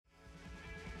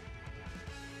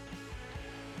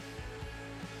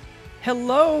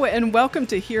Hello and welcome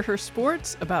to Hear Her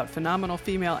Sports, about phenomenal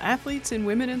female athletes and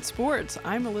women in sports.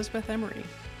 I'm Elizabeth Emery.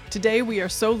 Today we are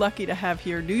so lucky to have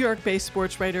here New York-based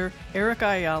sports writer Erica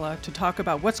Ayala to talk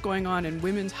about what's going on in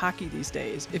women's hockey these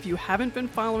days. If you haven't been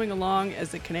following along as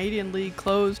the Canadian League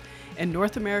closed and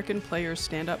North American players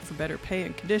stand up for better pay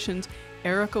and conditions,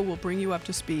 Erica will bring you up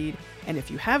to speed. And if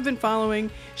you have been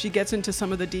following, she gets into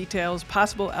some of the details,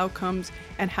 possible outcomes,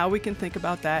 and how we can think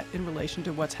about that in relation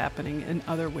to what's happening in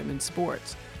other women's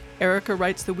sports. Erica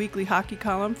writes the weekly hockey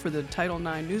column for the Title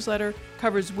IX newsletter,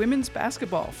 covers women's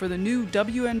basketball for the new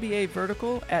WNBA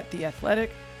vertical at The Athletic,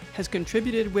 has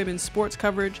contributed women's sports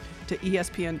coverage to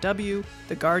ESPNW,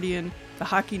 The Guardian, The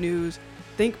Hockey News,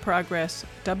 Think Progress,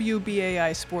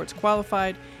 WBAI Sports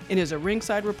Qualified, and is a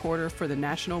ringside reporter for the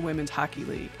National Women's Hockey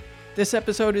League. This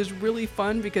episode is really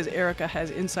fun because Erica has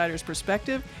insider's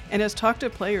perspective and has talked to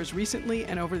players recently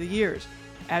and over the years.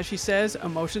 As she says,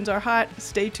 emotions are hot.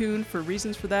 Stay tuned for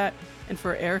reasons for that and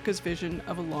for Erica's vision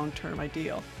of a long-term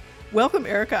ideal. Welcome,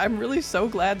 Erica. I'm really so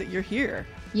glad that you're here.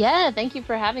 Yeah, thank you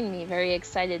for having me. Very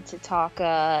excited to talk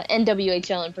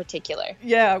NWHL in particular.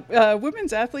 Yeah,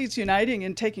 women's athletes uniting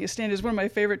and taking a stand is one of my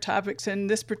favorite topics, and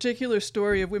this particular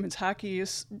story of women's hockey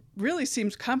really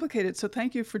seems complicated. So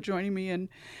thank you for joining me and,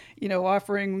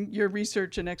 offering your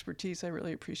research and expertise. I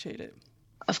really appreciate it.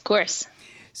 Of course.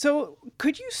 So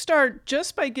could you start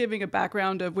just by giving a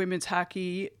background of women's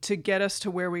hockey to get us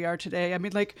to where we are today? I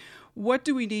mean, what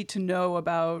do we need to know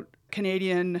about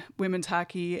Canadian women's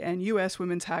hockey and U.S.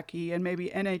 women's hockey and maybe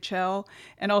NHL,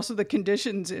 and also the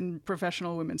conditions in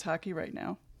professional women's hockey right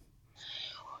now?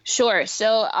 Sure.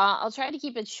 So I'll try to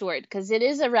keep it short because it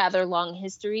is a rather long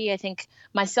history. I think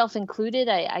myself included,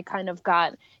 I kind of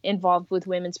got involved with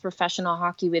women's professional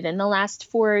hockey within the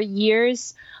last 4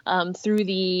 years through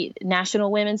the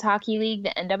National Women's Hockey League, the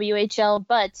NWHL.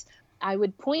 But I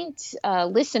would point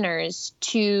listeners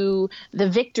to the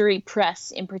Victory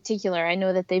Press in particular. I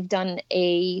know that they've done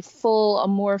a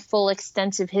more full,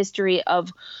 extensive history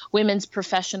of women's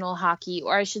professional hockey,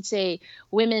 or I should say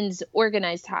women's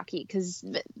organized hockey, because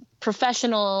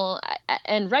professional,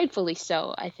 and rightfully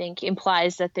so, I think,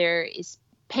 implies that there is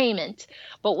payment.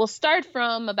 But we'll start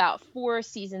from about 4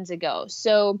 seasons ago.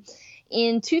 So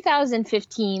in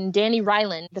 2015, Dani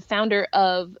Rylan, the founder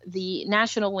of the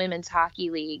National Women's Hockey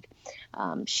League,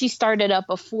 she started up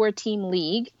a 4-team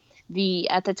league.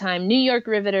 At the time, New York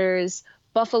Riveters,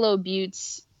 Buffalo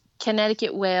Beauts,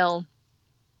 Connecticut Whale,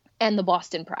 and the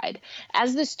Boston Pride.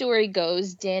 As the story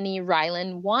goes, Dani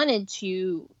Rylan wanted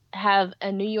to have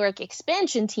a New York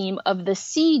expansion team of the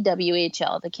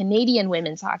CWHL, the Canadian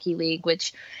Women's Hockey League,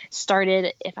 which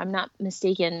started, if I'm not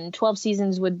mistaken, 12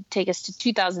 seasons would take us to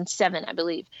 2007, I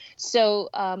believe. So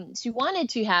she wanted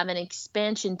to have an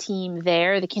expansion team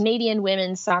there. The Canadian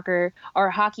Women's Hockey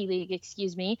League, the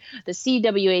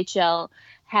CWHL,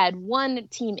 had one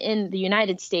team in the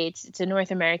United States. It's a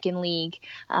North American league.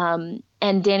 And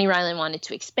Dani Rylan wanted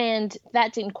to expand.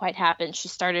 That didn't quite happen. She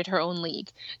started her own league.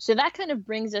 So that kind of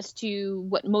brings us to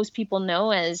what most people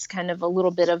know as kind of a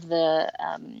little bit of the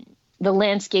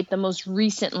landscape, the most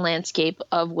recent landscape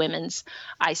of women's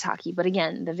ice hockey. But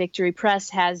again, the Victory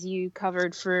Press has you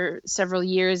covered for several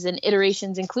years and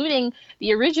iterations, including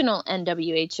the original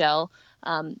NWHL.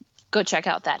 Go check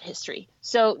out that history.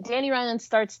 So Dani Rylan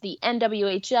starts the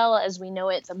NWHL as we know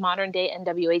it, the modern day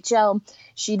NWHL.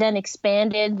 She then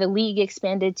the league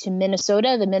expanded to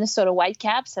Minnesota. The Minnesota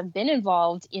Whitecaps have been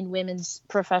involved in women's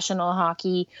professional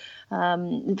hockey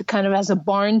kind of as a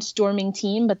barnstorming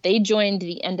team, but they joined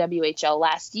the NWHL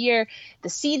last year. The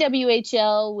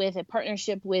CWHL, with a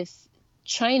partnership with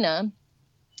China,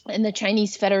 and the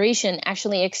Chinese Federation,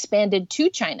 actually expanded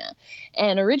to China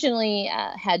and originally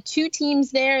had 2 teams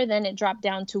there. Then it dropped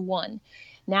down to 1.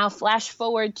 Now, flash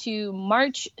forward to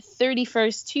March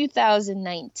 31st,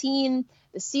 2019,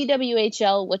 the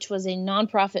CWHL, which was a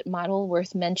nonprofit model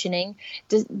worth mentioning,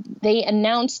 they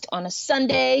announced on a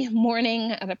Sunday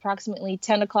morning at approximately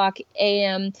 10 o'clock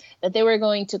a.m. that they were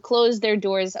going to close their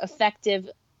doors effective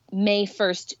May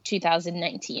 1st,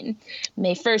 2019.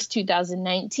 May 1st,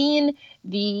 2019,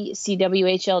 the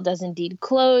CWHL does indeed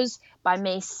close. By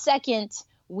May 2nd,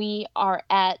 we are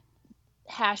at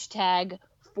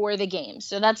 #for the game.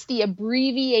 So that's the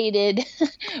abbreviated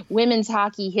women's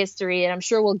hockey history, and I'm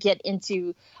sure we'll get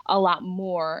into a lot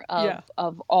more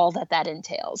of all that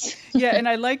entails. Yeah, and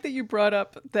I like that you brought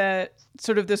up that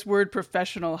sort of this word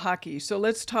professional hockey. So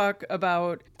let's talk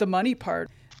about the money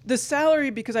part. The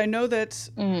salary, because I know that's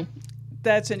an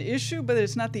issue, but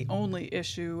it's not the only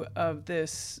issue of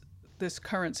this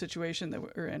current situation that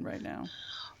we're in right now.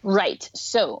 Right.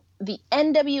 So the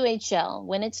NWHL,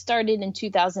 when it started in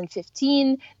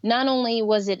 2015, not only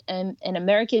was it an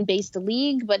American-based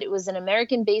league, but it was an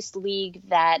American-based league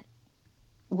that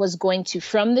was going to,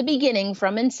 from the beginning,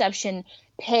 from inception,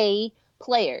 pay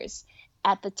players.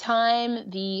 At the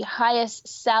time, the highest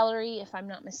salary, if I'm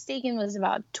not mistaken, was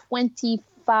about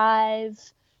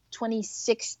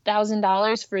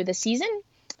 $26,000 for the season.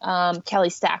 Kelly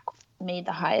Stack made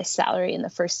the highest salary in the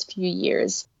first few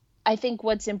years. I think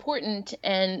what's important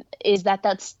is that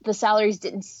the salaries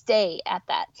didn't stay at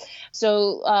that.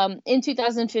 So in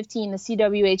 2015, the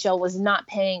CWHL was not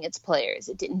paying its players.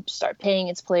 It didn't start paying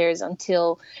its players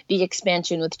until the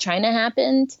expansion with China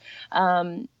happened.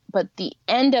 But the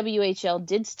NWHL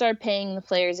did start paying the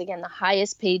players. Again, the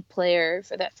highest paid player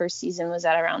for that first season was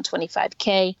at around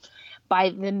 $25K. By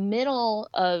the middle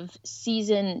of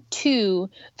season 2,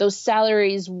 those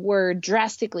salaries were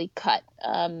drastically cut.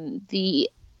 The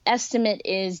estimate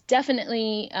is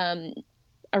definitely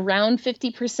around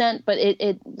 50%, but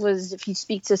it was, if you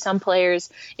speak to some players,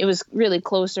 it was really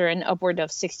closer and upward of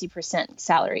 60%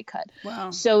 salary cut.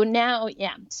 Wow. So now,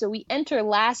 so we enter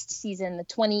last season, the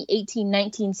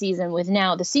 2018-19 season, with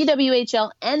now the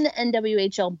CWHL and the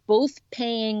NWHL both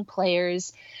paying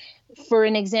players. For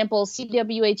an example,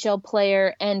 CWHL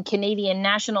player and Canadian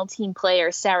national team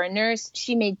player Sarah Nurse,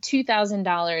 she made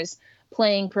 $2,000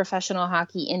 playing professional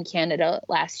hockey in Canada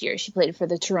last year. She played for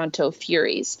the Toronto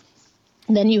Furies.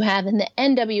 Then you have in the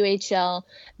NWHL,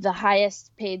 the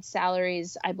highest paid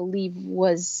salaries, I believe,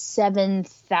 was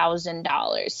 $7,000,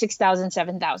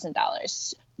 $6,000,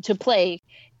 $7,000 to play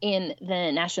in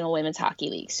the National Women's Hockey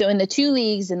League. So in the two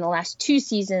leagues, in the last 2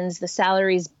 seasons, the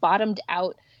salaries bottomed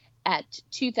out at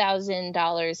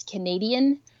 $2,000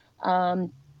 Canadian.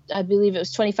 I believe it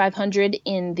was $2,500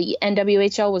 in the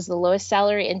NWHL was the lowest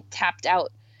salary, and tapped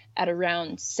out at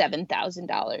around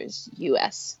 $7,000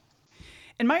 US.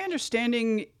 And my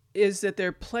understanding is that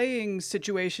their playing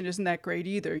situation isn't that great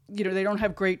either. You know, they don't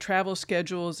have great travel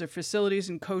schedules. Their facilities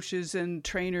and coaches and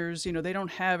trainers, you know, they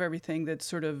don't have everything that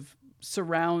sort of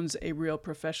surrounds a real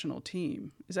professional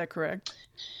team. Is that correct?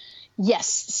 Yes.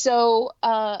 So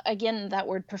again, that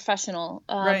word professional.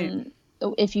 Right.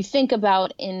 If you think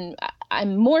about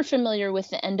I'm more familiar with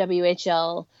the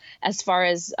NWHL as far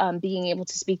as being able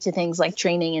to speak to things like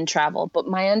training and travel. But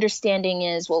my understanding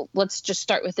is, well, let's just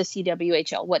start with the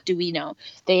CWHL. What do we know?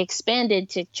 They expanded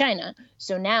to China.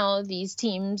 So now these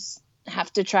teams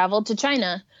have to travel to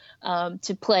China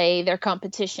to play their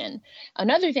competition.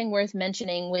 Another thing worth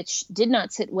mentioning, which did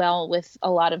not sit well with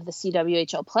a lot of the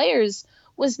CWHL players,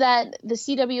 was that the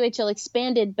CWHL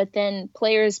expanded, but then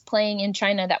players playing in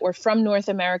China that were from North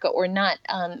America or not,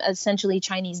 essentially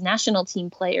Chinese national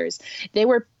team players, they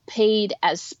were paid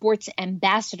as sports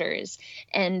ambassadors,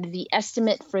 and the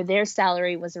estimate for their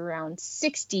salary was around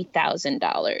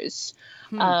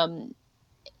 $60,000.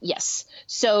 Yes.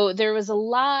 So there was a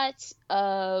lot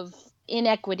of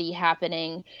inequity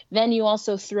happening. Then you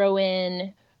also throw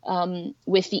in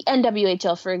with the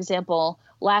NWHL, for example,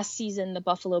 last season, the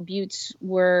Buffalo Beauts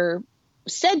were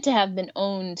said to have been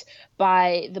owned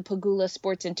by the Pagula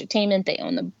Sports Entertainment. They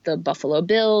own the Buffalo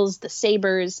Bills, the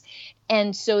Sabres.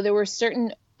 And so there were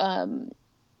certain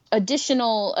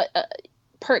additional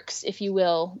perks, if you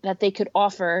will, that they could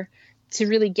offer to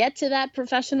really get to that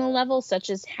professional level, such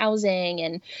as housing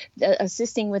and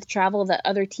assisting with travel that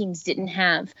other teams didn't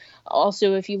have.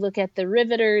 Also, if you look at the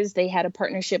Riveters, they had a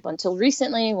partnership until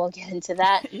recently, we'll get into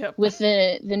that, with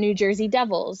the New Jersey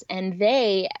Devils. And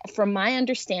they, from my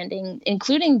understanding,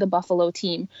 including the Buffalo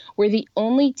team, were the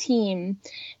only team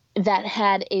that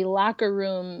had a locker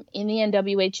room in the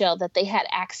NWHL that they had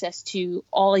access to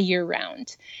all year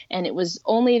round. And it was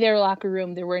only their locker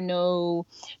room. There were no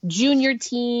junior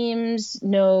teams,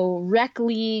 no rec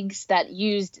leagues that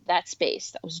used that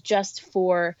space. That was just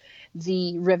for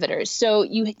the Riveters. So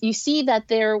you see that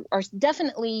there are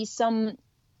definitely some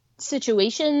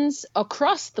situations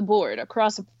across the board,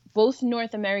 across both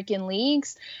North American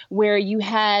leagues, where you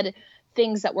had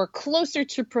things that were closer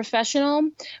to professional,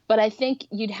 but I think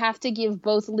you'd have to give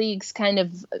both leagues kind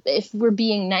of, if we're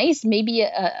being nice, maybe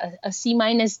a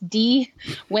C-D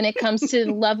when it comes to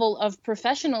the level of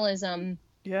professionalism.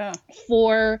 Yeah.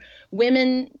 For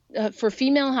women, for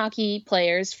female hockey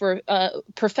players, for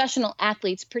professional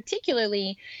athletes,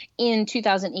 particularly in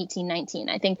 2018-19.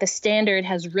 I think the standard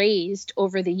has raised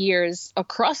over the years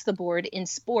across the board in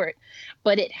sport,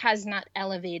 but it has not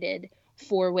elevated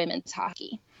for women's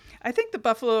hockey. I think the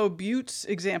Buffalo Beauts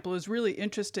example is really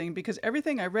interesting because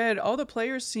everything I read, all the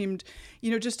players seemed,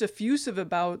 just effusive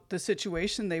about the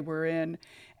situation they were in.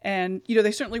 And,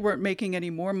 they certainly weren't making any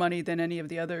more money than any of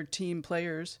the other team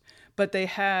players, but they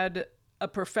had a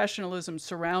professionalism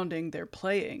surrounding their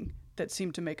playing that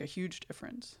seemed to make a huge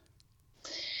difference.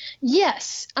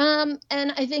 Yes. And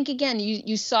I think, again,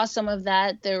 you saw some of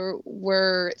that. There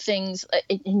were things,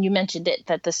 and you mentioned it,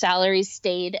 that the salaries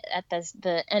stayed at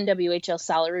the NWHL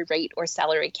salary rate or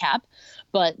salary cap,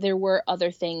 but there were other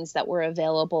things that were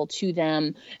available to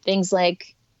them. Things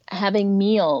like having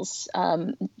meals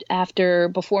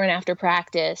before and after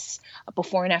practice,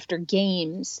 before and after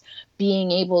games, being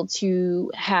able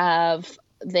to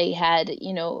they had,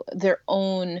 their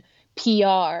own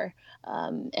PR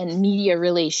and media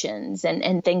relations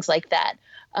and things like that.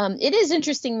 It is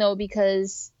interesting, though,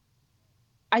 because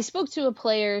I spoke to a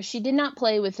player. She did not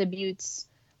play with the Beauts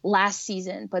last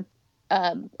season, but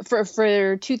for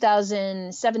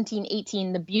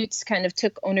 2017-18, the Beauts kind of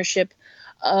took ownership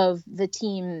of the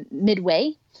team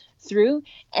midway through,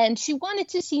 and she wanted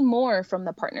to see more from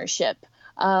the partnership.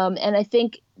 And I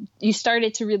think you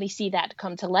started to really see that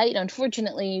come to light.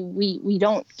 Unfortunately, we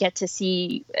don't get to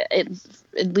see, at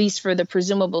least for the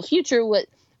presumable future, what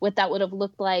that would have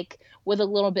looked like with a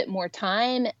little bit more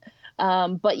time.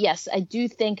 But yes, I do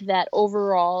think that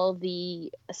overall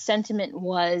the sentiment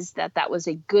was that was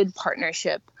a good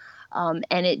partnership. And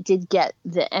it did get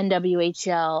the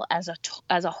NWHL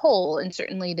as a whole, and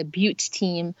certainly the Beauts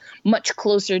team, much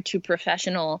closer to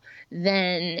professional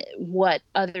than what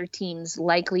other teams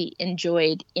likely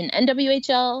enjoyed in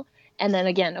NWHL, and then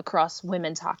again across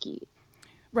women's hockey.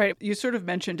 Right. You sort of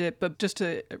mentioned it, but just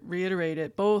to reiterate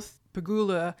it, both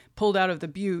Pegula pulled out of the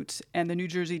Beauts and the New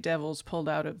Jersey Devils pulled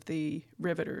out of the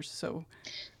Riveters.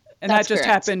 And that just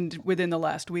happened within the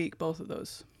last week, both of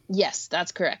those. Yes,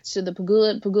 that's correct. So the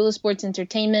Pegula Sports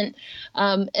Entertainment,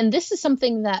 and this is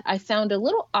something that I found a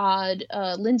little odd.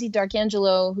 Lindsay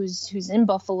D'Arcangelo, who's in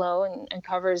Buffalo and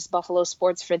covers Buffalo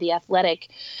sports for The Athletic,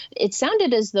 it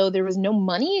sounded as though there was no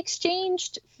money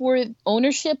exchanged for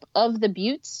ownership of the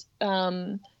Beauts,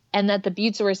 and that the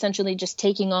Beauts were essentially just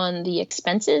taking on the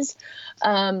expenses.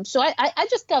 So I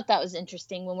just thought that was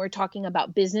interesting when we're talking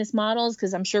about business models,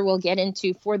 because I'm sure we'll get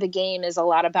into For the Game is a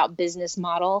lot about business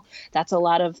model. That's a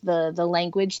lot of the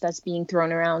language that's being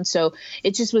thrown around. So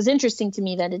it just was interesting to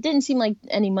me that it didn't seem like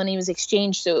any money was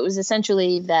exchanged. So it was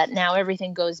essentially that now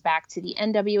everything goes back to the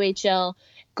NWHL,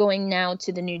 going now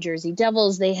to the New Jersey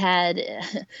Devils. They had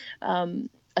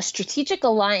a strategic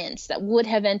alliance that would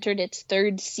have entered its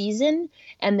third season,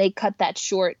 and they cut that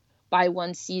short by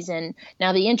one season.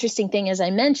 Now, the interesting thing, as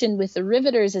I mentioned, with the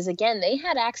Riveters is, again, they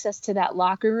had access to that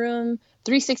locker room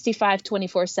 365,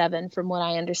 24/7, from what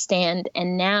I understand.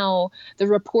 And now the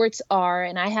reports are,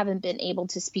 and I haven't been able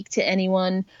to speak to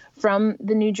anyone from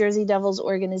the New Jersey Devils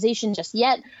organization just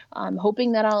yet. I'm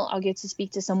hoping that I'll get to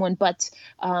speak to someone, but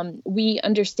we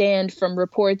understand from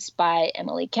reports by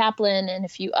Emily Kaplan and a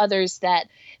few others that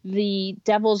the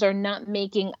Devils are not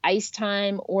making ice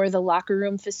time or the locker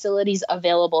room facilities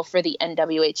available for the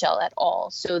NWHL at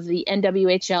all. So the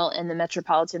NWHL and the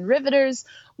Metropolitan Riveters,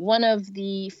 one of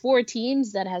the 4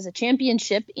 teams that has a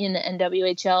championship in the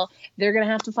NWHL, they're going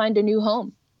to have to find a new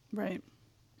home. Right.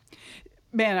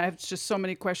 Man, I have just so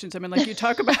many questions. I mean, like you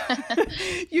talk about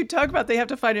they have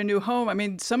to find a new home. I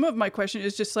mean, some of my question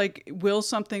is just like, will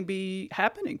something be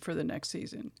happening for the next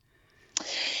season?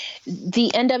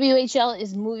 The NWHL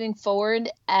is moving forward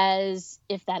as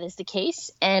if that is the case,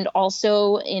 and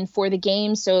also in For the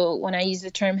Game. So when I use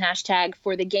the term hashtag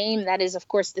For the Game, that is, of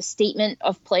course, the statement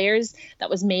of players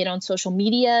that was made on social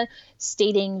media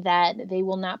stating that they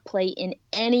will not play in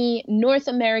any North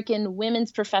American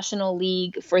women's professional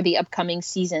league for the upcoming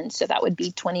season. So that would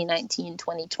be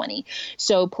 2019-2020.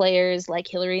 So players like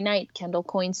Hillary Knight, Kendall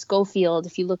Coyne-Schofield,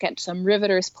 if you look at some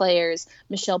Riveters players,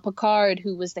 Michelle Picard,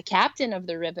 who was the captain of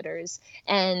the Riveters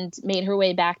and made her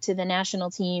way back to the national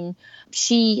team,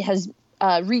 she has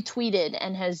retweeted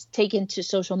and has taken to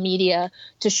social media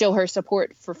to show her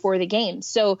support for the Game.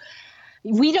 So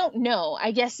we don't know.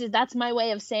 I guess that's my way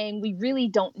of saying we really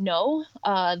don't know.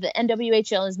 The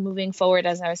NWHL is moving forward,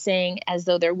 as I was saying, as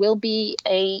though there will be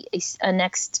a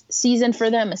next season for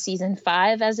them, a season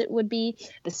 5 as it would be.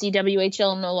 The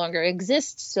CWHL no longer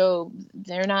exists, so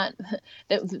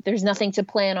there's nothing to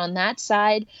plan on that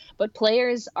side. But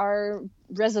players are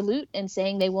resolute in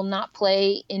saying they will not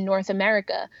play in North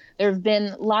America. There have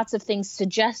been lots of things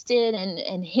suggested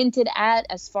and hinted at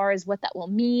as far as what that will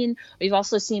mean. We've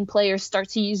also seen players start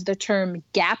to use the term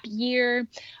gap year.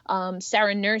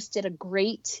 Sarah Nurse did a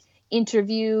great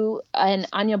interview, and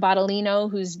Anya Bottolino,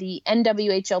 who's the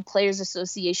NWHL Players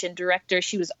Association director,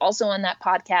 she was also on that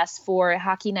podcast for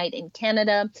Hockey Night in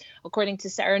Canada. According to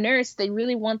Sarah Nurse, they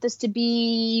really want this to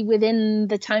be within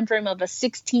the time frame of a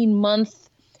 16-month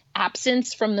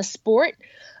absence from the sport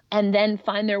and then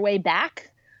find their way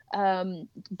back.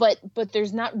 But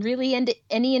there's not really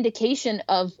any indication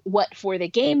of what For the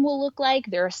Game will look like.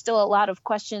 There are still a lot of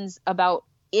questions about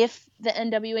if the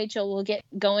NWHL will get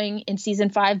going in season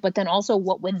 5, but then also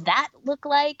what would that look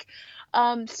like?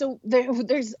 So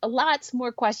there's a lot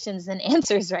more questions than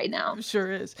answers right now. Sure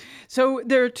is. So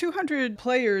there are 200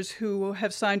 players who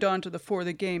have signed on to the For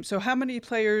the Game. So how many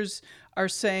players are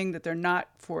saying that they're not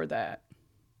for that?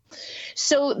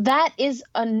 So that is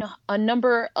a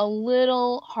number a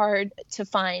little hard to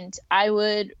find. I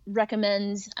would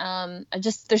recommend,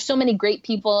 there's so many great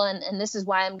people, and this is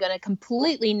why I'm going to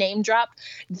completely name drop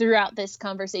throughout this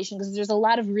conversation, because there's a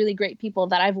lot of really great people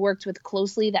that I've worked with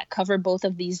closely that cover both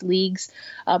of these leagues,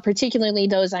 particularly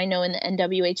those I know in the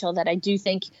NWHL that I do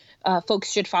think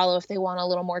folks should follow if they want a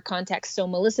little more context. So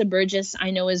Melissa Burgess,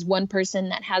 I know, is one person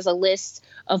that has a list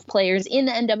of players in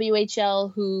the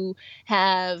NWHL who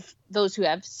have those who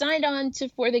have signed on to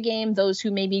For the Game, those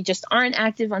who maybe just aren't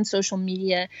active on social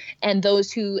media, and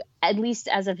those who, at least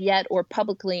as of yet or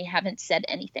publicly, haven't said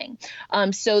anything.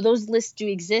 So those lists do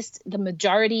exist. The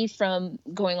majority, from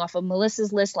going off of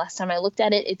Melissa's list last time I looked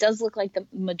at it, it does look like the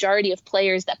majority of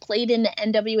players that played in the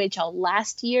NWHL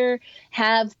last year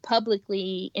have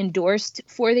publicly endorsed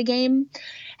For the Game.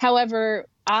 However,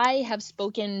 I have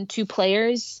spoken to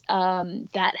players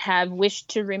that have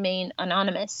wished to remain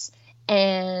anonymous,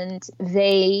 and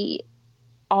they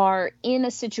are in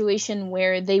a situation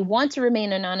where they want to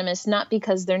remain anonymous, not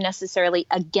because they're necessarily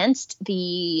against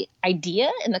the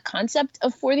idea and the concept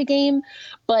of For the Game,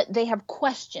 but they have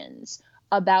questions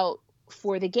about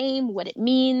For the Game, what it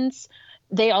means.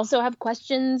 They also have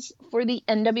questions for the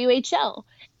NWHL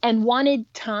and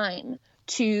wanted time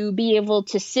to be able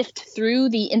to sift through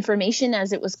the information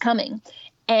as it was coming.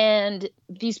 And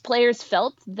these players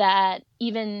felt that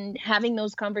even having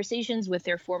those conversations with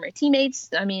their former teammates,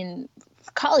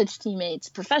 college teammates,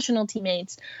 professional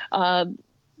teammates,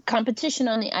 competition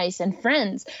on the ice, and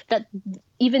friends, that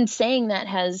even saying that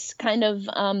has kind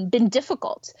of been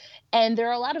difficult. And there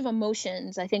are a lot of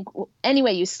emotions, I think, any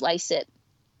way you slice it.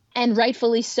 And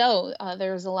rightfully so.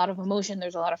 There's a lot of emotion.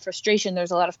 There's a lot of frustration.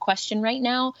 There's a lot of question right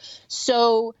now.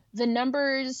 So the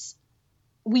numbers,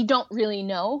 we don't really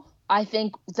know. I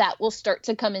think that will start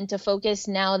to come into focus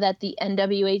now that the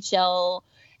NWHL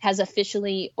has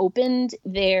officially opened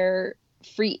their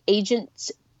free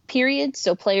agent period,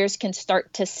 so players can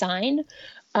start to sign.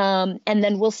 And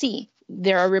then we'll see.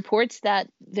 There are reports that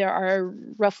there are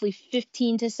roughly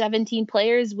 15 to 17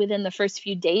 players within the first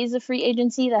few days of free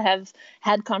agency that have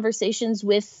had conversations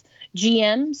with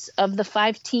GMs of the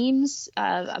 5 teams.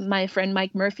 My friend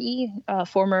Mike Murphy,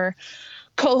 former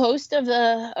co-host of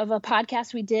a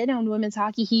podcast we did on women's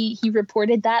hockey, he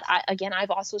reported that.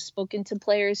 I've also spoken to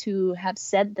players who have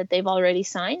said that they've already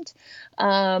signed.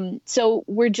 So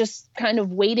we're just kind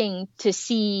of waiting to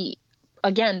see,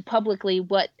 again, publicly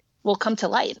what will come to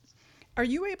light. Are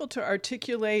you able to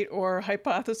articulate or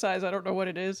hypothesize, I don't know what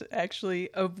it is actually,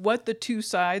 of what the two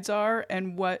sides are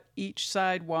and what each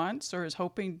side wants or is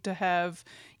hoping to have,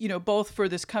 both for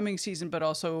this coming season, but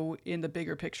also in the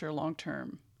bigger picture long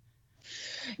term?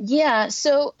 Yeah.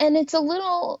 So, and it's a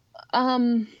little,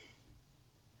 I'll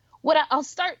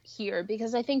start here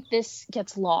because I think this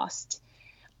gets lost.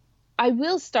 I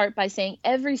will start by saying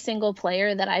every single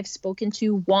player that I've spoken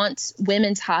to wants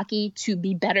women's hockey to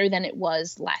be better than it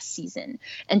was last season,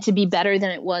 and to be better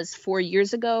than it was 4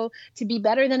 years ago, to be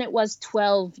better than it was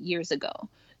 12 years ago.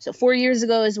 So 4 years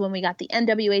ago is when we got the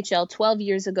NWHL. 12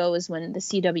 years ago is when the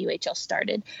CWHL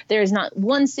started. There is not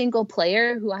one single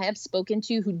player who I have spoken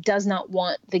to who does not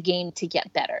want the game to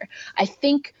get better. I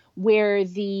think where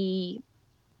the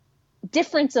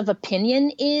difference of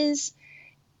opinion is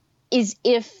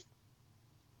if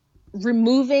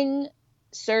removing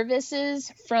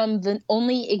services from the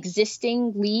only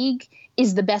existing league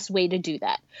is the best way to do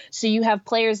that. So you have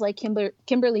players like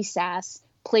Kimberly Sass,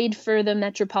 played for the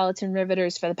Metropolitan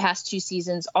Riveters for the past 2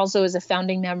 seasons, also as a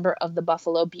founding member of the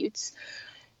Buffalo Beauts.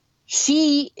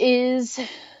 She is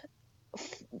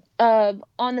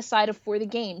on the side of For the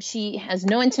Game. She has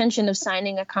no intention of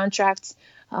signing a contract,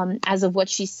 as of what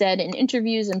she said in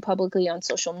interviews and publicly on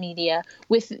social media,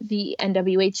 with the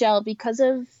NWHL because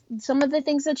of some of the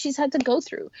things that she's had to go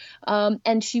through.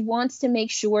 And she wants to make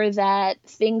sure that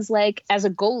things like, as a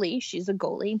goalie, she's a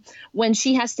goalie, when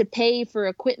she has to pay for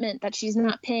equipment, that she's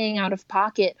not paying out of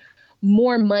pocket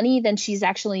more money than she's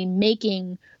actually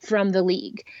making from the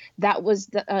league. That was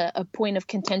a point of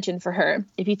contention for her.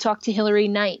 If you talk to Hillary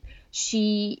Knight,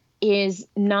 she is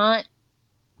not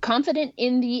confident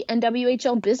in the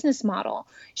NWHL business model.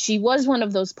 She was one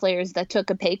of those players that took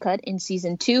a pay cut in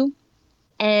season 2,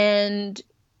 and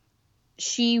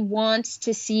she wants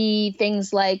to see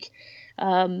things like,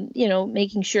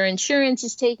 making sure insurance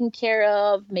is taken care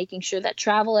of, making sure that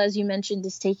travel, as you mentioned,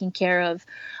 is taken care of.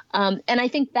 And I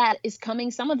think that is coming.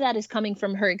 Some of that is coming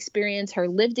from her experience, her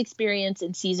lived experience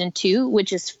in season 2,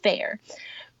 which is fair.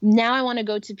 Now I want to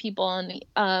go to people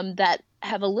that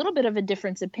have a little bit of a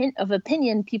difference of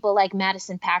opinion, people like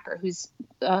Madison Packer, who's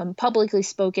publicly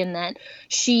spoken that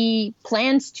she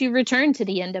plans to return to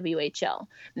the NWHL.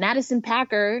 Madison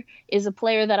Packer is a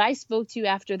player that I spoke to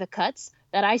after the cuts,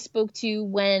 that I spoke to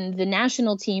when the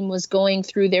national team was going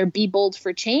through their Be Bold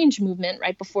for Change movement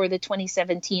right before the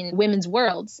 2017 Women's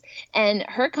Worlds. And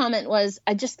her comment was,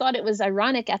 I just thought it was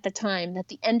ironic at the time that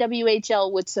the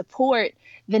NWHL would support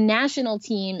the national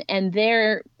team and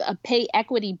their pay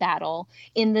equity battle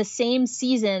in the same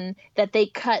season that they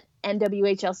cut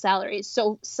NWHL salaries.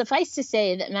 So suffice to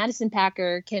say that Madison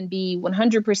Packer can be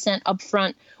 100%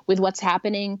 upfront with what's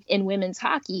happening in women's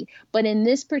hockey. But in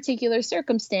this particular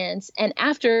circumstance, and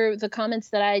after the comments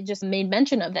that I just made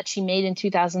mention of that she made in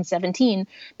 2017,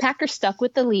 Packer stuck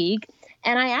with the league.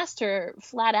 And I asked her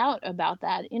flat out about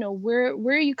that. Where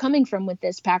are you coming from with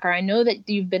this, Packer? I know that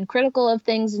you've been critical of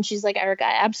things. And she's like, Erica,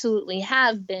 I absolutely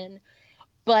have been,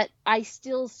 but I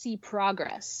still see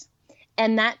progress.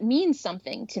 And that means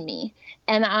something to me.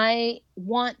 And I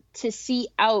want to see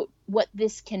out what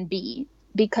this can be,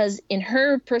 because in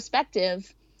her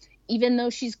perspective, even though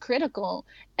she's critical,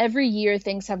 every year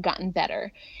things have gotten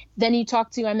better. Then you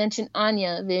talk to, I mentioned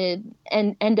Anya, the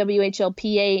NWHL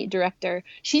PA director.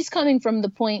 She's coming from the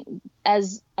point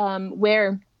as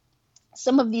where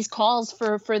some of these calls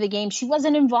for the game she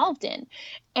wasn't involved in.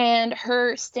 And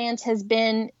her stance has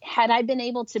been, had I been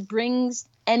able to bring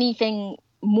anything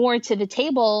more to the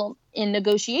table in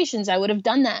negotiations, I would have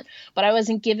done that, but I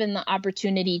wasn't given the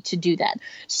opportunity to do that.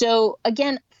 So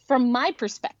again, from my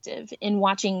perspective in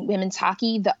watching women's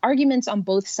hockey, the arguments on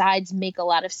both sides make a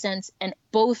lot of sense, and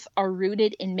both are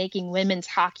rooted in making women's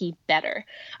hockey better.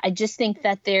 I just think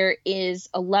that there is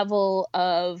a level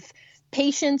of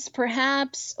patience,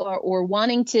 perhaps, or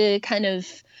wanting to kind of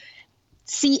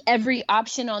see every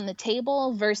option on the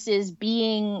table versus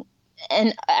being,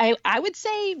 and I would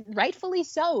say rightfully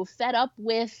so, fed up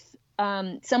with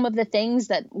some of the things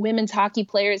that women's hockey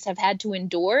players have had to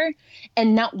endure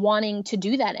and not wanting to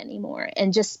do that anymore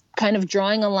and just kind of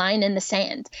drawing a line in the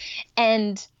sand.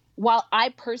 And while I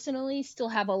personally still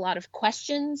have a lot of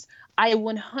questions, I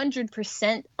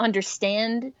 100%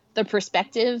 understand the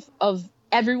perspective of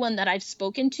everyone that I've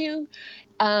spoken to.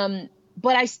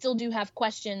 But I still do have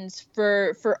questions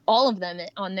for all of them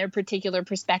on their particular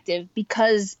perspective,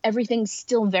 because everything's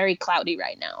still very cloudy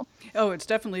right now. Oh, it's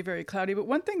definitely very cloudy. But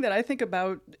one thing that I think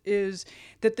about is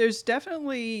that there's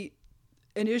definitely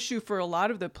an issue for a lot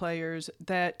of the players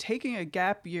that taking a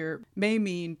gap year may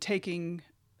mean taking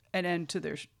an end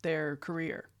to their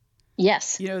career.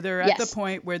 Yes. They're at the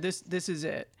point where this is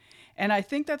it. And I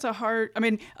think that's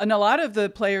and a lot of the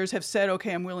players have said,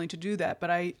 okay, I'm willing to do that.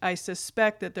 But I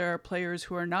suspect that there are players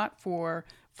who are not for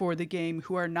the game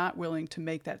who are not willing to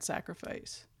make that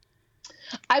sacrifice.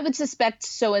 I would suspect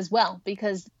so as well,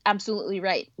 because absolutely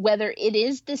right. Whether it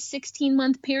is this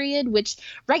 16-month period, which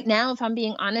right now, if I'm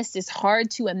being honest, is hard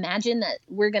to imagine that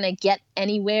we're going to get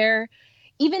anywhere,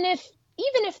 even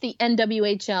if the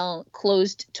NWHL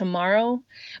closed tomorrow,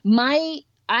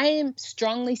 I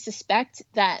strongly suspect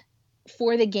that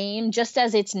for the game, just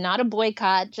as it's not a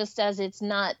boycott, just as it's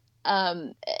not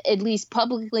at least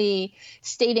publicly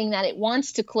stating that it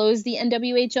wants to close the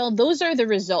NWHL, those are the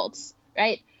results,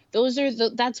 right?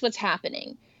 That's what's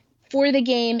happening. For the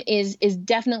game is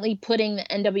definitely putting the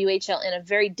NWHL in a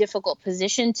very difficult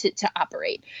position to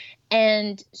operate.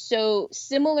 And so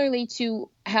similarly to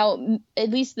how at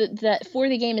least the For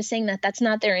the Game is saying that that's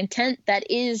not their intent, that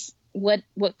is what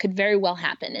could very well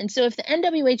happen. And so if the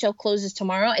NWHL closes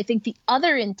tomorrow, I think the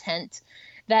other intent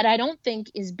that I don't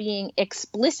think is being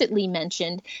explicitly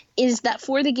mentioned is that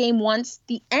For the Game wants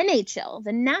the NHL,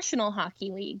 the National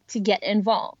Hockey League, to get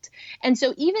involved. And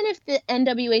so even if the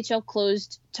NWHL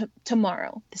closed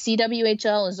tomorrow, the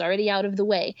CWHL is already out of the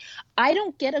way, I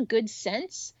don't get a good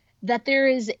sense that there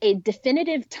is a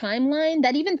definitive timeline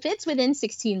that even fits within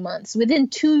 16 months, within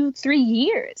 2-3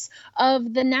 years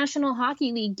of the National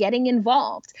Hockey League getting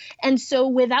involved. And so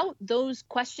without those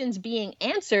questions being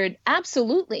answered,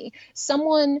 absolutely,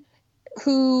 someone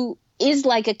who is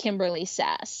like a Kimberly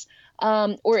Sass,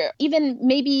 or even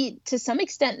maybe to some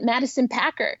extent Madison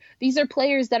Packer. These are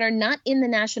players that are not in the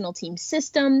national team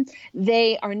system.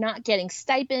 They are not getting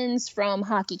stipends from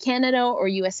Hockey Canada or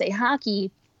USA Hockey.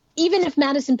 Even if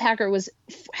Madison Packer was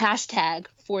 #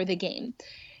 For the Game,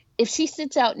 if she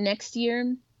sits out next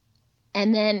year,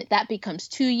 And then that becomes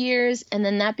 2 years, and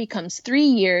then that becomes 3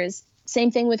 years.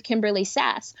 Same thing with Kimberly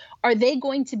Sass. Are they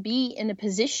going to be in a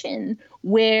position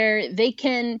where they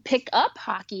can pick up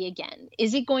hockey again?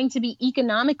 Is it going to be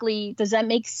economically, does that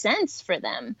make sense for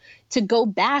them to go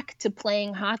back to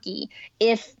playing hockey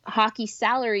if hockey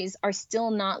salaries are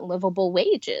still not livable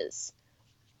wages?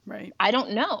 Right. I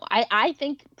don't know. I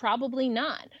think probably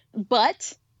not.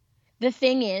 But the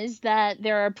thing is that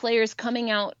there are players coming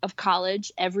out of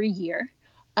college every year.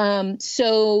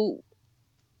 So,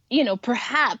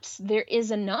 perhaps there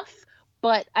is enough,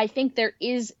 but I think there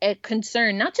is a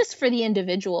concern, not just for the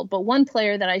individual, but one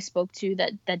player that I spoke to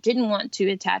that didn't want to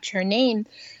attach her name.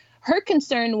 Her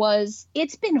concern was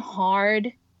it's been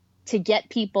hard to get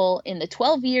people in the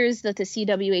 12 years that the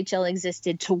CWHL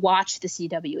existed to watch the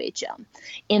CWHL,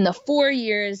 in the 4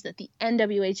 years that the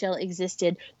NWHL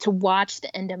existed to watch the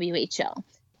NWHL,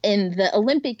 in the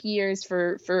Olympic years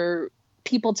for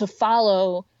people to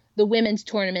follow the women's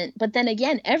tournament, but then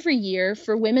again, every year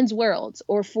for Women's Worlds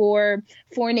or for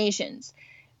Four Nations.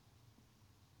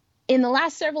 In the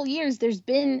last several years, there's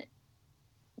been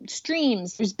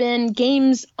streams, there's been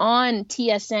games on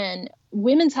TSN,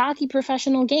 women's hockey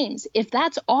professional games. If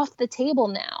that's off the table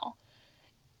now,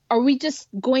 are we just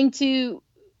going to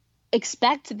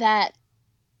expect that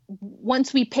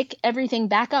once we pick everything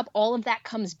back up, all of that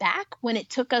comes back when it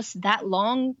took us that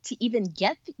long to even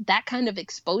get that kind of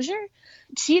exposure?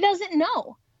 She doesn't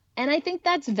know. And I think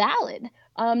that's valid.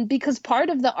 Because part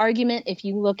of the argument, if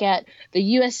you look at the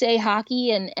USA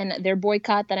Hockey and their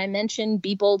boycott that I mentioned,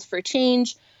 Be Bold for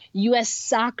Change, US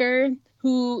Soccer,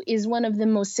 who is one of the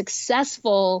most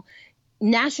successful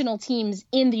national teams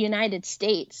in the United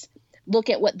States, look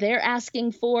at what they're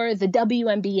asking for, the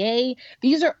WNBA.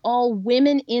 These are all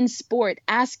women in sport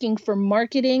asking for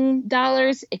marketing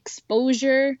dollars,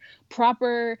 exposure,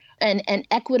 proper and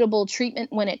equitable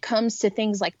treatment when it comes to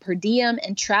things like per diem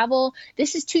and travel.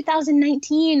 This is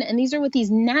 2019, and these are what these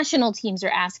national teams are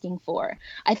asking for.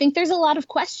 I think there's a lot of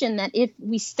question that if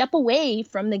we step away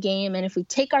from the game and if we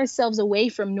take ourselves away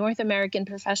from North American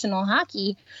professional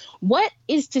hockey, what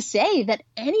is to say that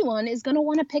anyone is going to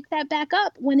want to pick that back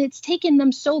up when it's taken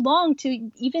them so long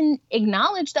to even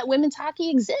acknowledge that women's hockey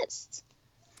exists?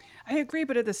 I agree,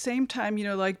 but at the same time,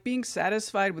 like being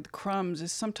satisfied with crumbs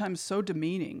is sometimes so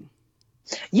demeaning.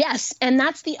 Yes, and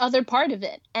that's the other part of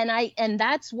it. And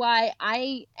that's why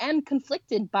I am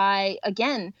conflicted by,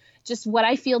 again, just what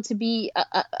I feel to be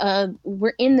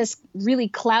we're in this really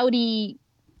cloudy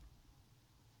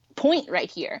point right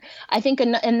here. I think,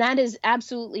 and that is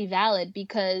absolutely valid,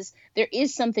 because there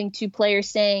is something to players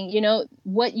saying,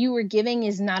 what you were giving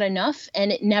is not enough,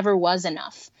 and it never was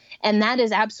enough. And that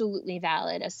is absolutely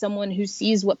valid. As someone who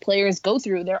sees what players go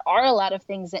through, there are a lot of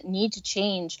things that need to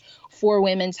change for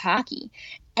women's hockey.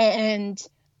 And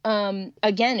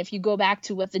again, if you go back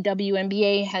to what the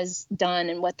WNBA has done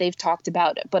and what they've talked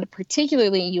about, but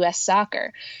particularly U.S.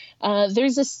 Soccer,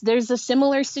 there's a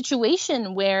similar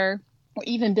situation where, or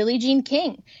even Billie Jean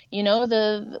King,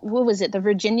 the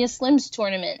Virginia Slims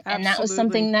tournament. Absolutely. And that was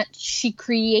something that she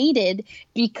created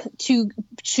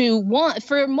to want,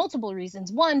 for multiple reasons.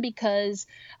 One, because,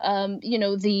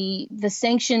 the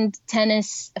sanctioned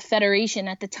tennis federation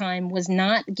at the time was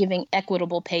not giving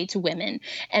equitable pay to women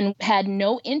and had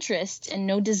no interest and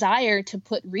no desire to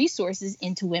put resources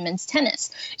into women's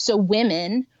tennis. So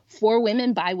women, for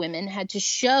women, by women, had to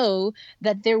show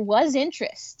that there was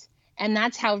interest. And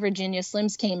that's how Virginia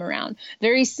Slims came around.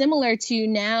 Very similar to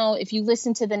now, if you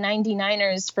listen to the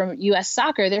 99ers from U.S.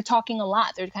 Soccer, they're talking a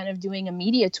lot. They're kind of doing a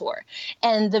media tour.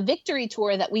 And the victory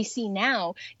tour that we see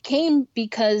now came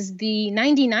because the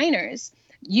 99ers,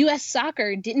 U.S.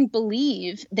 Soccer, didn't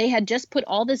believe they had just put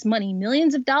all this money,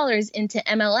 millions of dollars, into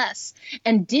MLS,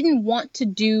 and didn't want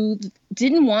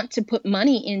to put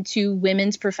money into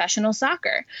women's professional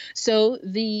soccer. So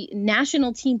the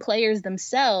national team players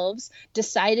themselves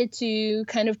decided to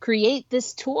kind of create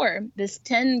this tour, this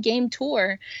 10-game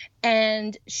tour,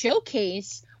 and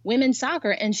showcase women's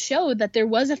soccer and show that there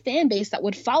was a fan base that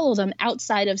would follow them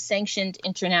outside of sanctioned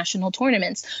international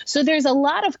tournaments. So there's a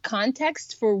lot of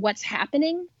context for what's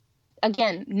happening.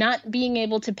 Again, not being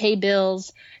able to pay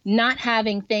bills, not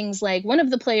having things like, one of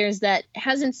the players that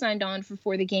hasn't signed on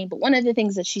for the game, but one of the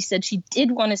things that she said she did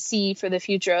want to see for the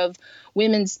future of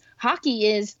women's hockey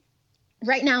is,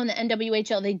 right now in the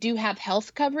NWHL, they do have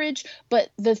health coverage, but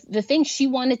the thing she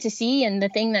wanted to see, and the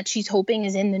thing that she's hoping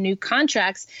is in the new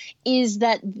contracts, is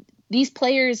that these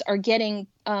players are getting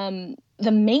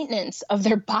the maintenance of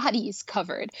their bodies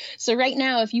covered. So right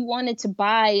now, if you wanted to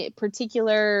buy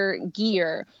particular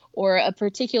gear or a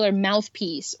particular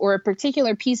mouthpiece or a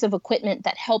particular piece of equipment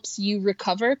that helps you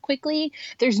recover quickly,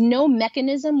 there's no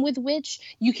mechanism with which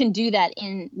you can do that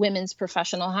in women's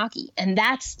professional hockey. And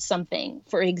that's something,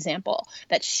 for example,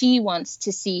 that she wants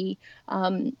to see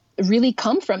really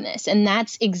come from this. And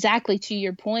that's exactly to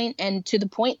your point, and to the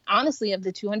point, honestly, of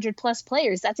the 200 plus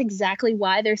players. That's exactly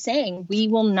why they're saying we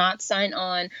will not sign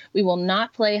on. We will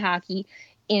not play hockey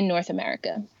in North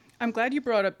America. I'm glad you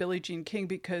brought up Billie Jean King,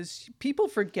 because people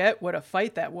forget what a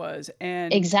fight that was,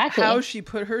 and exactly how she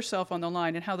put herself on the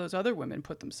line, and how those other women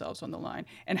put themselves on the line,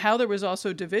 and how there was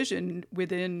also division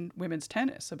within women's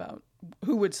tennis about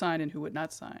who would sign and who would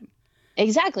not sign.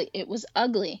 Exactly. It was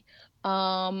ugly.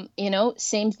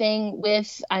 Same thing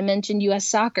with, I mentioned U.S.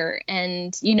 soccer,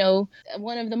 and,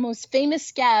 one of the most famous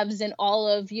scabs in all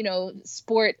of,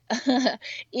 sport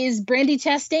is Brandi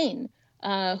Chastain,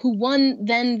 who won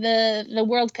then the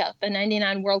World Cup, the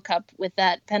 99 World Cup, with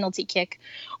that penalty kick.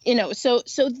 So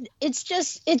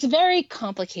it's very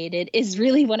complicated is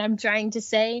really what I'm trying to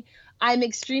say. I'm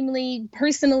extremely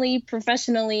personally,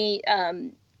 professionally,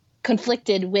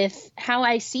 conflicted with how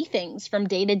I see things from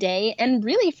day to day, and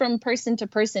really from person to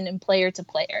person and player to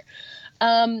player.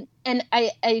 And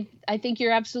I think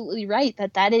you're absolutely right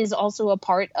that is also a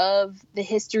part of the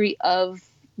history of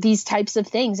these types of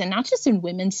things, and not just in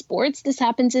women's sports. This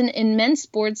happens in men's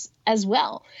sports as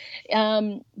well.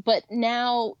 But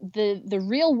now the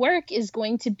real work is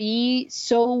going to be,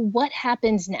 so what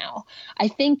happens now? I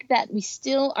think that we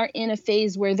still are in a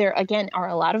phase where there, again, are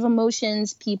a lot of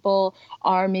emotions. People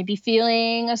are maybe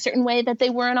feeling a certain way that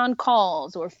they weren't on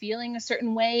calls, or feeling a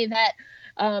certain way that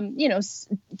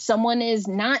someone is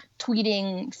not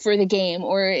tweeting for the game,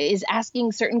 or is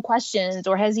asking certain questions,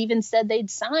 or has even said they'd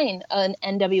sign an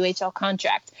NWHL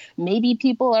contract. Maybe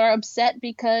people are upset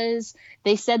because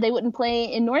they said they wouldn't play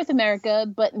in North America,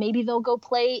 but maybe they'll go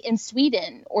play in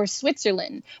Sweden or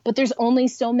Switzerland. But there's only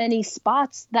so many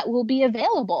spots that will be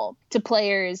available to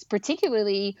players,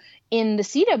 particularly in the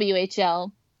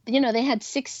CWHL. They had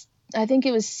I think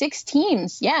it was 6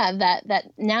 teams. Yeah,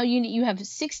 that now you have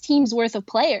 6 teams worth of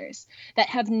players that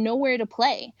have nowhere to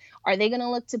play. Are they going to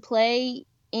look to play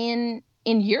in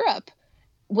Europe?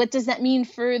 What does that mean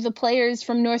for the players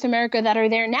from North America that are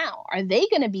there now? Are they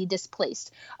going to be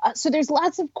displaced? So there's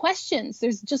lots of questions.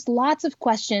 There's just lots of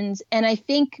questions. And I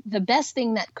think the best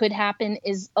thing that could happen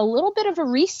is a little bit of a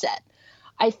reset.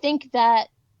 I think that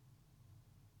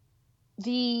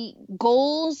the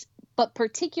goals, but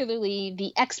particularly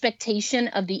the expectation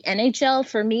of the NHL,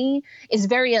 for me, is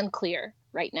very unclear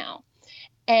right now.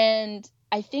 And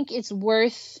I think it's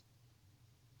worth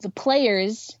the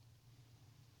players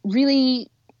really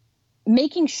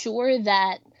making sure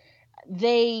that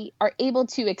they are able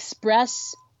to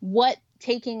express what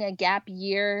taking a gap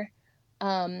year,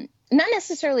 not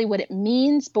necessarily what it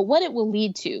means, but what it will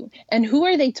lead to, and who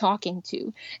are they talking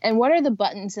to, and what are the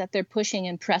buttons that they're pushing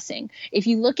and pressing. If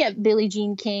you look at Billie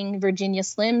Jean King, Virginia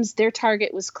Slims, their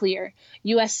target was clear.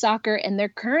 U.S. Soccer and their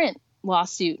current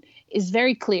lawsuit is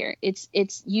very clear. It's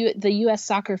the U.S.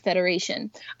 Soccer Federation.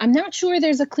 I'm not sure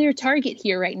there's a clear target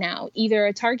here right now, either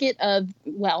a target of,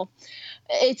 well,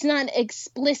 it's not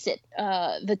explicit,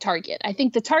 the target. I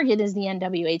think the target is the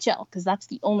NWHL, because that's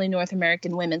the only North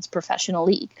American women's professional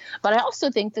league. But I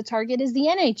also think the target is the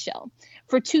NHL,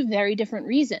 for 2 very different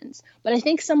reasons. But I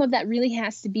think some of that really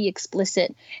has to be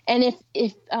explicit. And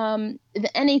if the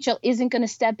NHL isn't going to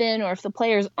step in, or if the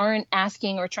players aren't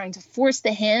asking or trying to force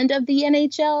the hand of the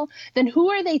NHL, then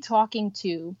who are they talking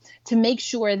to make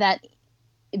sure that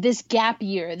this gap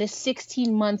year, this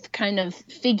 16-month kind of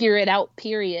figure it out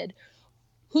period,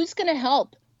 who's going to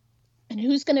help, and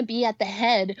who's going to be at the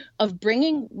head of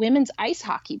bringing women's ice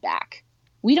hockey back?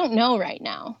 We don't know right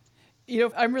now.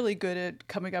 I'm really good at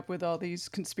coming up with all these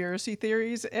conspiracy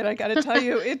theories. And I got to tell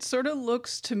you, it sort of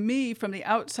looks to me from the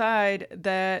outside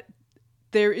that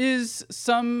there is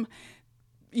some,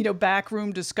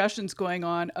 backroom discussions going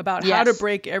on about how to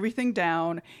break everything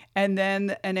down. And then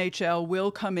the NHL will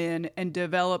come in and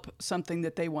develop something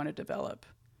that they want to develop.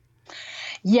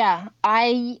 Yeah,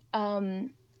 I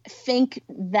think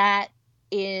that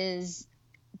is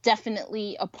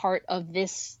definitely a part of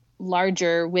this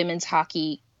larger women's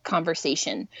hockey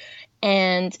conversation.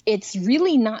 And it's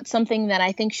really not something that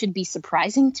I think should be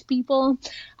surprising to people.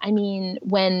 I mean,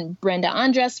 when Brenda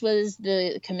Andress was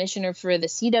the commissioner for the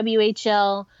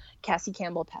CWHL, Cassie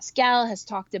Campbell Pascal has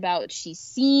talked about she's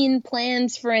seen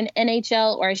plans for an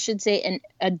NHL, or I should say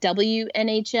a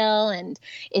WNHL, and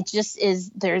it just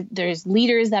is there's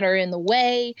leaders that are in the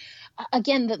way.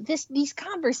 Again, these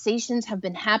conversations have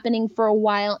been happening for a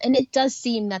while, and it does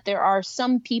seem that there are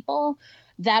some people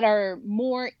that are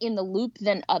more in the loop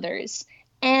than others.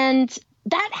 And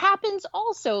that happens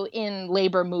also in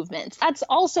labor movements. That's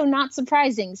also not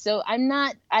surprising. So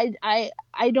I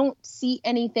don't see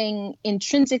anything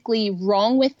intrinsically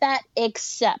wrong with that,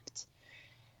 except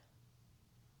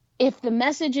if the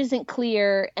message isn't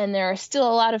clear and there are still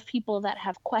a lot of people that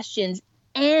have questions,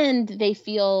 and they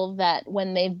feel that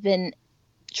when they've been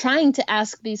trying to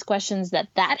ask these questions that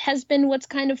has been what's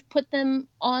kind of put them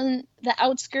on the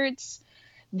outskirts,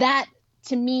 that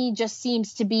to me just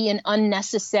seems to be an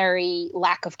unnecessary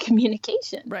lack of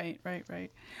communication. Right. I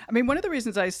mean, one of the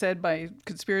reasons I said my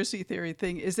conspiracy theory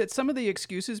thing is that some of the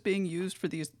excuses being used for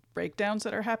these breakdowns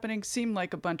that are happening seem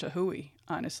like a bunch of hooey,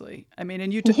 honestly. I mean,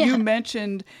 and you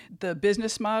mentioned the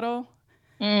business model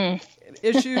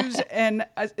issues, and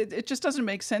it just doesn't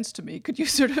make sense to me. Could you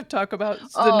sort of talk about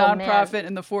the nonprofit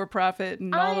and the for-profit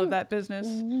and all of that business?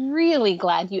 Really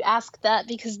glad you asked that,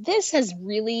 because this has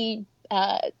really,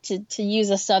 to use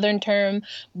a Southern term,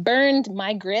 burned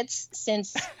my grits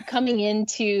since coming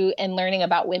into and learning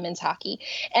about women's hockey.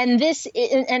 And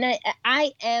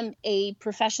I am a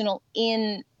professional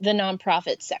in the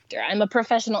nonprofit sector. I'm a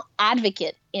professional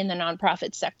advocate in the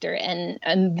nonprofit sector, and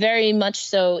I'm very much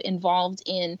so involved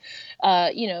in,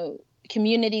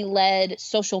 community-led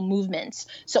social movements.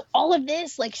 So all of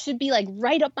this should be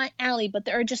right up my alley, but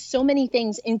there are just so many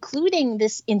things, including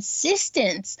this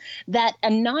insistence that a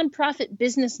nonprofit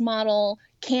business model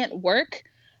can't work.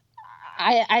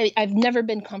 I've never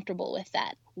been comfortable with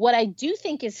that. What I do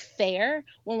think is fair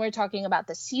when we're talking about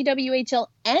the CWHL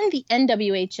and the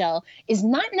NWHL is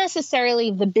not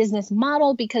necessarily the business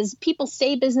model, because people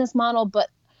say business model, but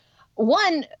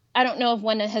one, I don't know if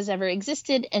one has ever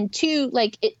existed. And two,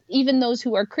 even those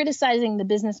who are criticizing the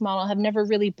business model have never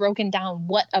really broken down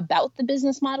what about the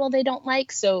business model they don't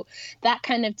like. So that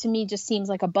kind of, to me, just seems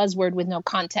like a buzzword with no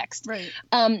context. Right.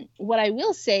 What I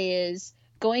will say is,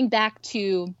 going back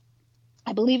to,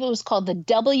 I believe it was called the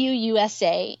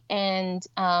WUSA, and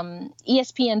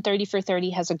ESPN 30 for 30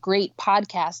 has a great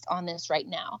podcast on this right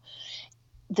now.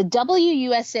 The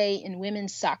WUSA in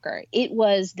women's soccer, it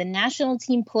was the national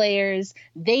team players.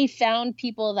 They found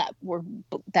people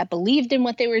that believed in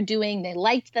what they were doing. They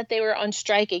liked that they were on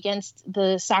strike against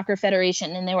the soccer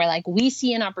federation. And they were like, we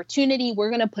see an opportunity. We're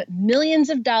going to put millions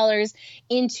of dollars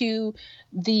into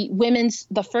the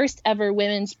first ever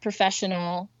women's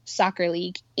professional soccer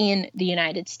league in the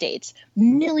United States.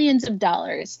 Millions of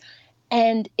dollars.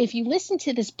 And if you listen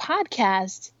to this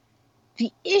podcast,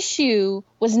 the issue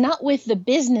was not with the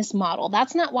business model.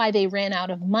 That's not why they ran out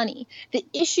of money. The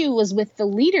issue was with the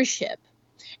leadership,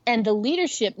 and the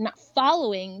leadership not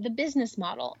following the business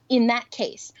model in that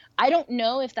case. I don't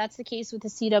know if that's the case with the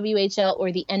CWHL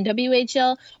or the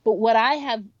NWHL, but what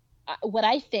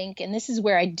I think, and this is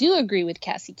where I do agree with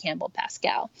Cassie Campbell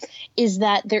Pascal, is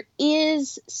that there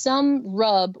is some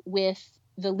rub with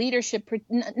the leadership,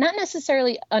 not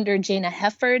necessarily under Jayna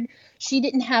Hefford. She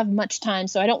didn't have much time,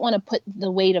 so I don't want to put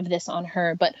the weight of this on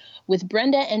her. But with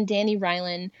Brenda and Danny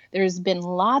Ryland, there's been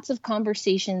lots of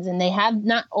conversations, and they have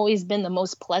not always been the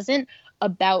most pleasant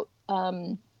about,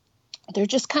 they're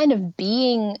just kind of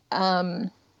being,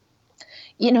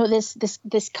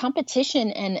 this competition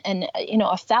and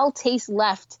a foul taste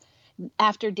left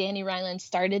after Danny Ryland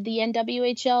started the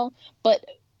NWHL. But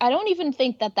I don't even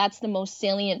think that that's the most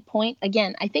salient point.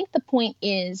 Again, I think the point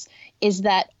is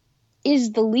the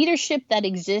leadership that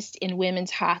exists in women's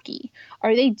hockey,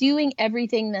 are they doing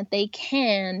everything that they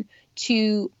can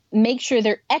to make sure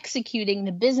they're executing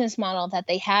the business model that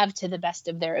they have to the best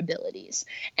of their abilities?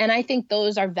 And I think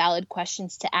those are valid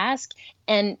questions to ask.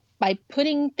 And by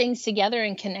putting things together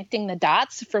and connecting the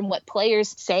dots from what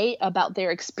players say about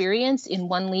their experience in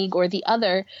one league or the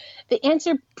other, the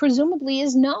answer presumably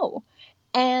is no.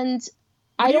 And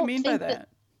what do you mean by that?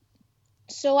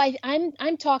 So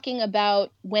I'm talking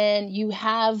about when you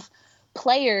have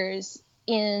players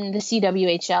in the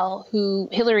CWHL who,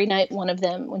 Hillary Knight, one of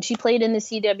them, when she played in the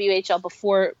CWHL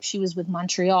before she was with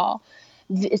Montreal,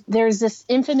 there's this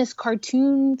infamous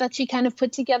cartoon that she kind of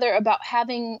put together about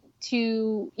having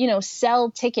to, sell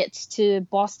tickets to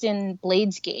Boston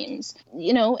Blades games,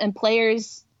 and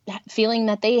players feeling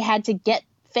that they had to get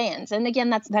fans. And again,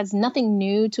 that's nothing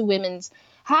new to women's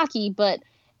hockey, but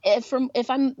if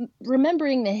I'm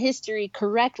remembering the history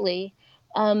correctly,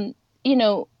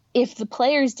 if the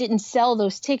players didn't sell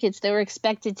those tickets, they were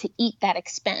expected to eat that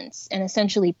expense and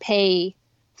essentially pay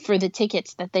for the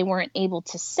tickets that they weren't able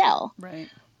to sell. Right.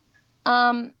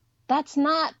 That's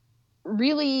not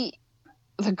really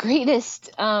the greatest,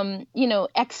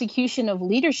 execution of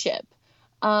leadership,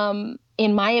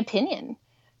 in my opinion,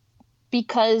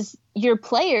 because your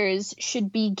players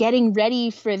should be getting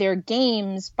ready for their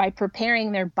games by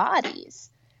preparing their bodies,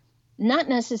 not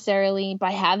necessarily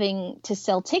by having to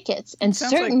sell tickets. And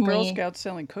sounds certainly like Girl Scouts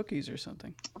selling cookies or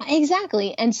something.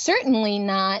 Exactly. And certainly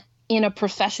not in a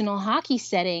professional hockey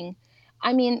setting.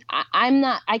 I mean,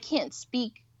 I can't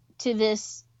speak to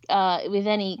this with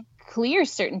any clear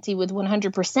certainty with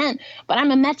 100%, but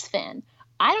I'm a Mets fan.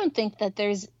 I don't think that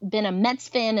there's been a Mets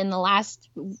fan in the last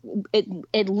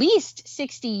at least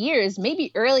 60 years,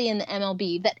 maybe early in the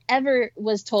MLB, that ever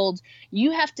was told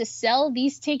you have to sell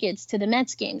these tickets to the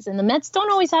Mets games. And the Mets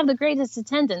don't always have the greatest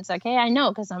attendance. Okay, I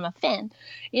know because I'm a fan.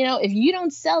 If you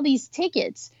don't sell these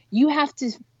tickets, you have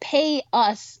to pay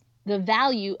us the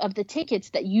value of the tickets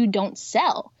that you don't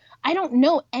sell. I don't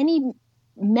know any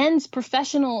men's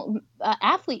professional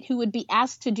athlete who would be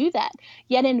asked to do that.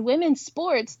 Yet in women's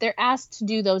sports, they're asked to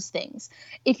do those things.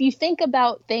 If you think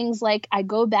about things like, I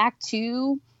go back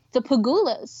to the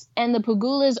Pegulas and the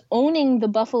Pegulas owning the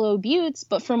Buffalo Beauts,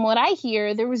 but from what I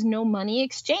hear, there was no money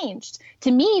exchanged. To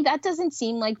me, that doesn't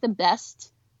seem like the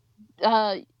best,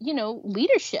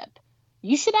 leadership.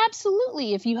 You should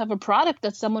absolutely, if you have a product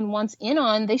that someone wants in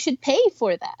on, they should pay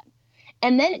for that.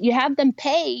 And then you have them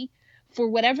pay for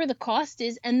whatever the cost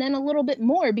is, and then a little bit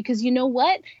more, because you know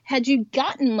what? Had you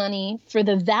gotten money for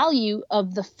the value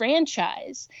of the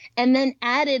franchise and then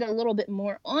added a little bit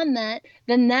more on that,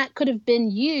 then that could have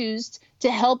been used to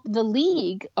help the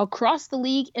league across the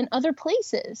league in other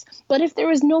places. But if there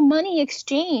was no money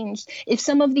exchanged, if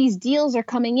some of these deals are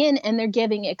coming in and they're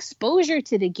giving exposure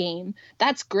to the game,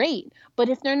 that's great. But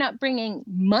if they're not bringing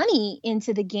money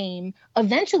into the game,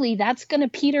 eventually that's going to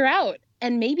peter out.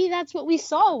 And maybe that's what we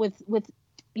saw with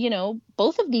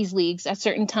both of these leagues at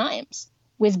certain times,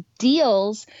 with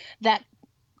deals that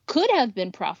could have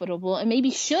been profitable and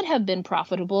maybe should have been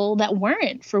profitable that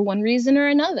weren't for one reason or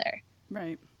another.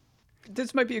 Right.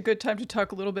 This might be a good time to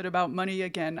talk a little bit about money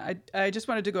again. I just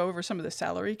wanted to go over some of the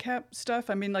salary cap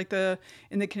stuff. I mean, like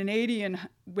in the Canadian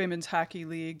Women's Hockey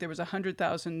League, there was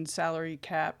 $100,000 salary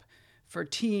cap for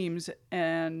teams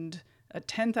and a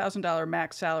 $10,000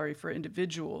 max salary for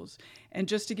individuals. And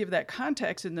just to give that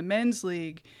context, in the men's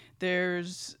league,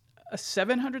 there's a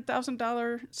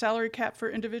 $700,000 salary cap for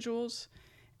individuals,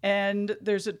 and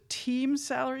there's a team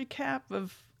salary cap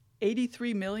of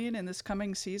 $83 million in this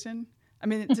coming season. I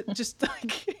mean, it's just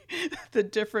like the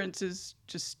difference is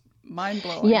just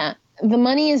mind-blowing. Yeah, the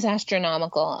money is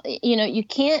astronomical. You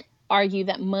can't argue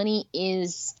that money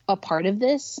is a part of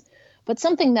this. But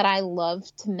something that I love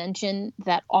to mention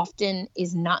that often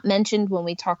is not mentioned when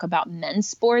we talk about men's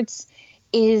sports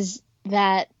is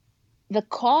that the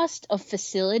cost of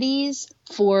facilities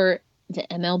for the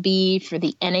MLB, for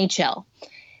the NHL,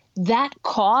 that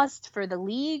cost for the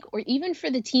league or even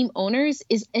for the team owners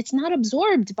it's not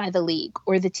absorbed by the league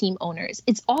or the team owners.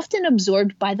 It's often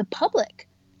absorbed by the public.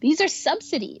 These are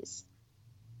subsidies.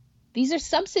 These are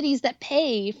subsidies that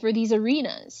pay for these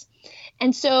arenas.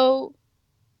 And so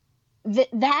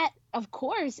that, of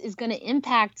course, is going to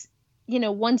impact,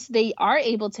 once they are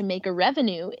able to make a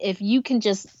revenue. If you can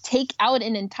just take out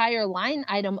an entire line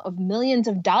item of millions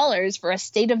of dollars for a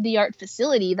state-of-the-art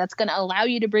facility that's going to allow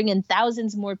you to bring in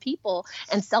thousands more people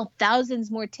and sell thousands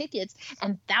more tickets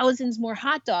and thousands more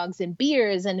hot dogs and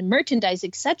beers and merchandise,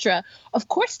 etc., of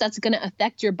course, that's going to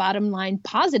affect your bottom line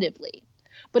positively.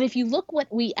 But if you look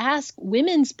what we ask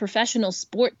women's professional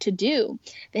sport to do,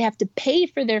 they have to pay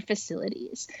for their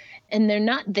facilities, and they're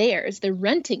not theirs. They're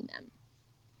renting them.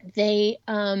 They,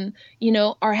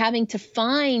 are having to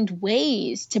find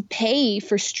ways to pay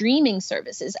for streaming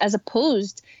services as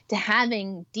opposed to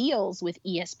having deals with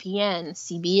ESPN,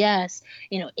 CBS,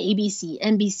 ABC,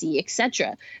 NBC,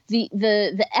 etc.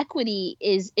 The equity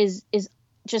is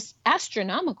just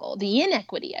astronomical. The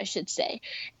inequity, I should say,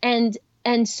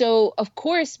 And so, of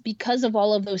course, because of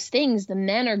all of those things, the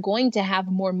men are going to have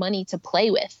more money to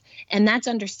play with. And that's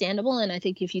understandable. And I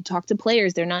think if you talk to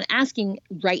players, they're not asking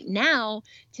right now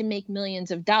to make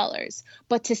millions of dollars.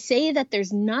 But to say that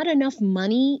there's not enough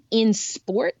money in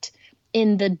sport,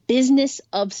 in the business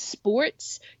of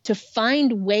sports, to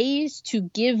find ways to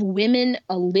give women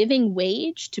a living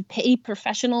wage, to pay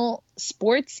professional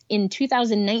sports in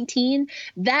 2019,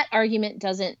 that argument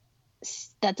doesn't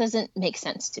make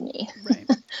sense to me. Right.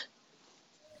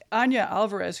 Anya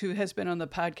Alvarez, who has been on the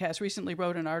podcast, recently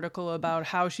wrote an article about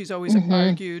how she's always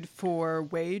argued for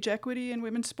wage equity in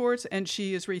women's sports, and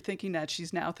she is rethinking that.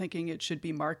 She's now thinking it should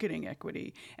be marketing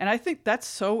equity. And I think that's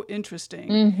so interesting.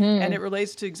 And it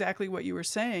relates to exactly what you were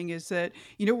saying, is that,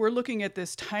 we're looking at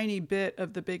this tiny bit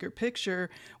of the bigger picture,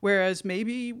 whereas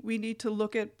maybe we need to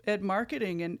look at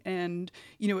marketing and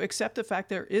accept the fact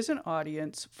there is an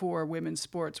audience for women's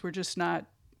sports. We're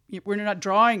not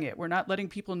drawing it. We're not letting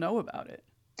people know about it.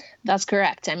 That's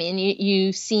correct. I mean,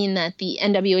 you've seen that the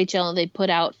NWHL, they put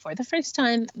out for the first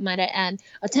time, might I add,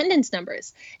 attendance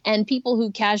numbers. And people who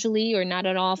casually or not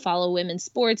at all follow women's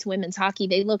sports, women's hockey,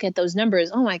 they look at those numbers.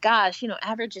 Oh my gosh,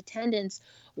 average attendance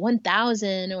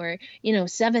 1,000 or,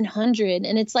 700.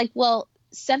 And it's like, well,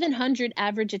 700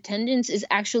 average attendance is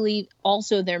actually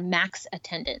also their max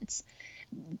attendance.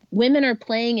 Women are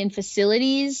playing in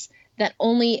facilities that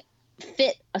only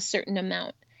fit a certain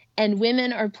amount. And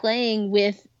women are playing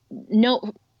with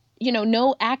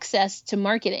no access to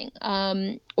marketing,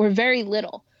 or very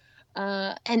little.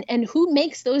 And who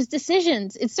makes those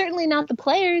decisions? It's certainly not the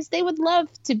players. They would love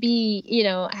to be,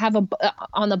 have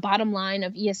on the bottom line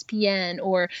of ESPN,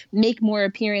 or make more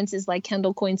appearances like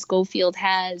Kendall Coyne Schofield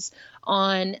has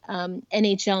on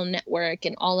NHL Network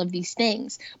and all of these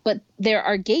things. But there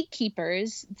are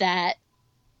gatekeepers that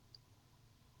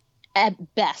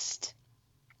at best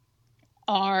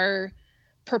are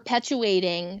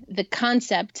perpetuating the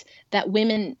concept that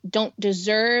women don't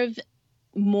deserve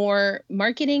more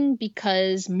marketing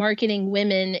because marketing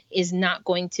women is not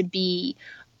going to be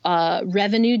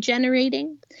revenue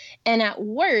generating. And at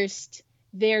worst,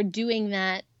 they're doing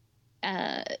that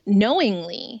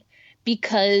knowingly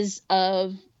because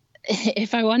of,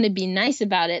 if I want to be nice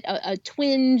about it, a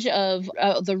twinge of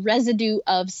the residue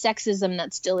of sexism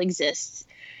that still exists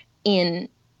in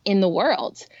the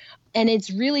world. And it's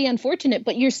really unfortunate,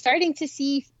 but you're starting to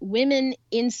see women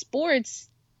in sports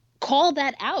call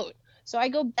that out. So I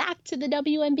go back to the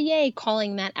WNBA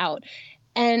calling that out,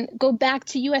 and go back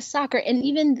to U.S. soccer and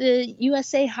even the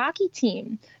USA hockey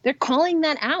team. They're calling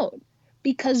that out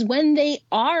because when they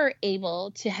are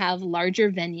able to have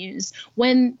larger venues,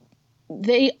 when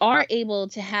they are able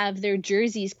to have their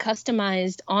jerseys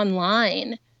customized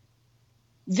online,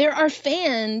 there are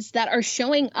fans that are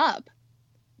showing up.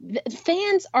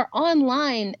 Fans are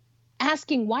online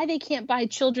asking why they can't buy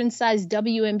children's-sized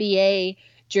WNBA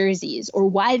jerseys, or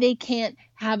why they can't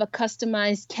have a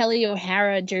customized Kelly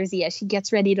O'Hara jersey as she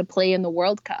gets ready to play in the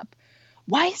World Cup.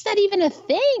 Why is that even a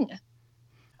thing?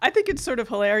 I think it's sort of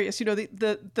hilarious.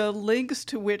 The links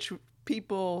to which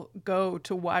people go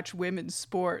to watch women's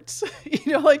sports,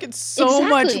 it's so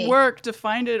much work to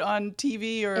find it on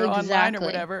TV or online or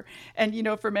whatever. And,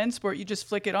 for men's sport, you just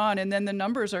flick it on and then the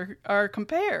numbers are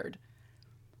compared.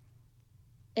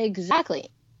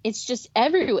 Exactly. It's just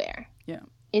everywhere. Yeah.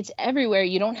 It's everywhere.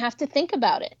 You don't have to think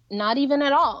about it. Not even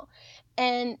at all.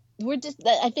 And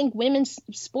I think women's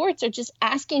sports are just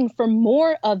asking for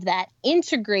more of that.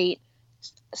 Integrate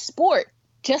sport,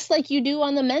 just like you do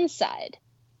on the men's side.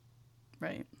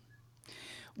 Right.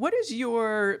 What is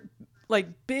your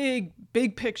big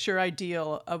picture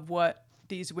ideal of what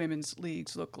these women's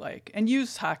leagues look like? And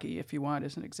use hockey if you want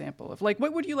as an example of what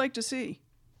would you like to see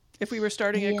if we were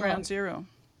starting at ground zero?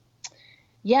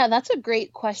 Yeah, that's a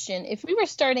great question. If we were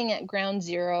starting at ground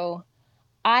zero,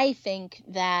 I think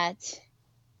that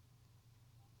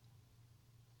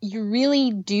you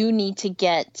really do need to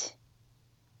get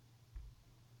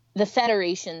the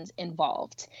federations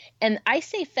involved. And I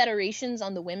say federations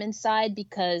on the women's side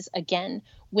because, again,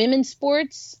 women's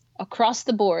sports across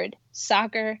the board,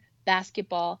 soccer,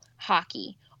 basketball,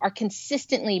 hockey, are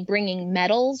consistently bringing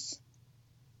medals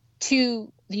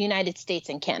to the United States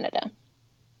and Canada.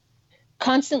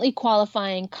 Constantly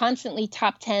qualifying, constantly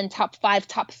top 10, top 5,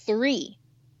 top 3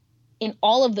 in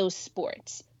all of those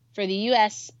sports. For the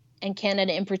U.S. and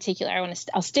Canada in particular,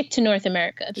 I'll stick to North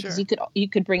America because Sure. you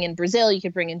could bring in Brazil, you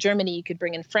could bring in Germany, you could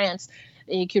bring in France,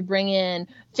 you could bring in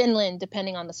Finland,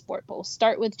 depending on the sport. But we'll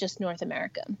start with just North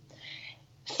America.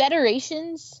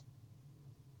 Federations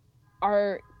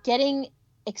are getting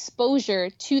exposure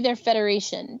to their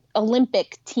federation,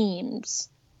 Olympic teams,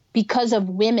 because of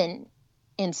women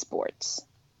in sports,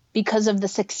 because of the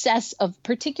success of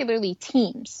particularly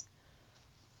teams.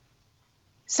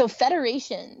 So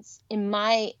federations, in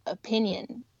my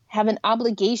opinion, have an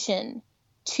obligation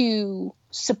to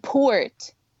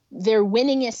support their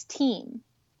winningest team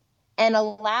and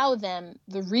allow them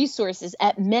the resources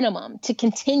at minimum to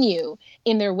continue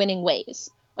in their winning ways.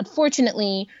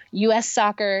 Unfortunately, U.S.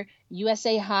 soccer,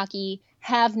 USA hockey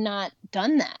have not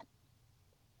done that.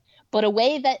 But a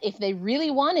way that if they really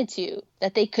wanted to,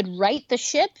 that they could right the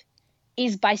ship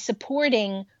is by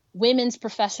supporting women's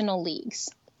professional leagues.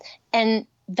 And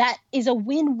that is a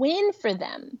win-win for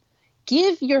them.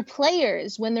 Give your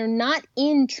players, when they're not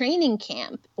in training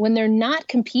camp, when they're not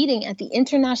competing at the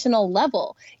international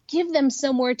level, give them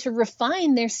somewhere to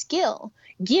refine their skill.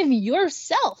 Give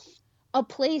yourself a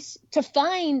place to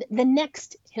find the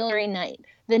next Hilary Knight,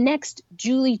 the next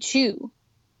Julie Chu.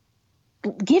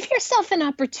 Give yourself an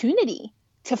opportunity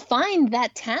to find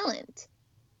that talent.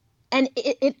 And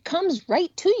it comes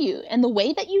right to you. And the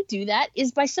way that you do that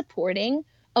is by supporting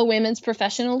a women's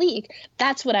professional league.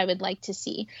 That's what I would like to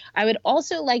see. I would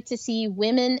also like to see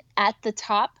women at the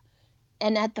top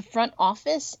and at the front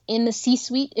office, in the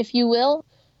C-suite, if you will,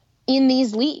 in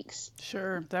these leagues.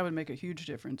 Sure, that would make a huge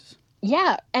difference.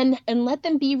 Yeah, and let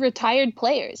them be retired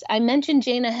players. I mentioned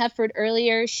Jayna Hefford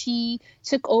earlier. She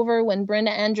took over when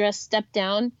Brenda Andress stepped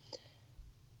down.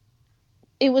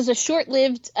 It was a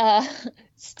short-lived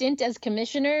stint as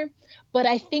commissioner, but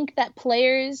I think that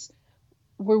players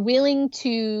were willing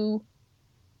to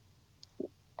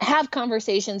have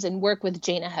conversations and work with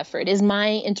Jayna Hefford, is my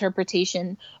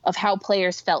interpretation of how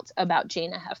players felt about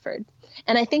Jayna Hefford.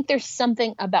 And I think there's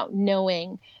something about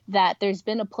knowing that there's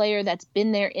been a player that's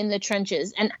been there in the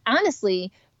trenches. And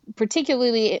honestly,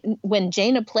 particularly when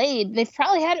Jayna played, they've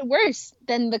probably had it worse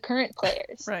than the current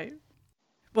players. Right.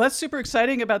 Well, that's super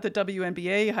exciting about the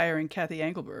WNBA hiring Cathy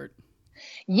Engelbert.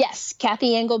 Yes,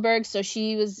 Cathy Engelbert. So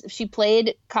she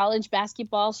played college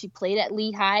basketball. She played at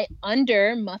Lehigh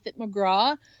under Muffet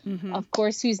McGraw, of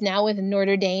course, who's now with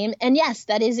Notre Dame. And yes,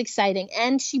 that is exciting.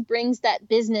 And she brings that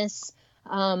business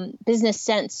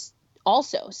sense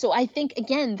also. So I think,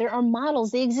 again, there are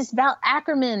models. They exist. Val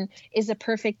Ackerman is a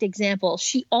perfect example.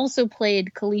 She also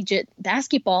played collegiate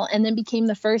basketball and then became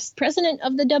the first president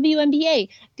of the WNBA.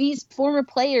 These former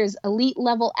players, elite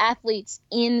level athletes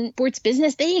in sports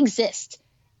business, they exist.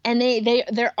 And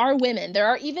there are women. There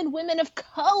are even women of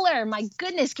color. My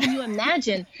goodness, can you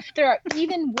imagine? There are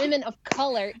even women of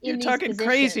color in these positions. You're talking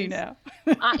crazy now.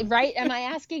 Right? Am I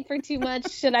asking for too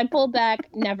much? Should I pull back?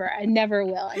 Never. I never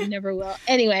will.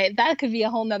 Anyway, that could be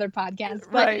a whole nother podcast.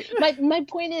 But right. my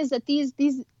point is that these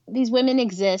women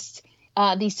exist.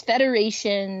 These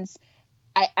federations,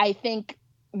 I think,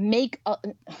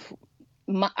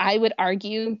 I would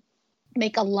argue,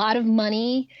 make a lot of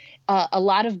money. A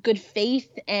lot of good faith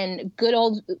and good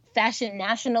old-fashioned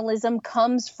nationalism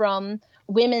comes from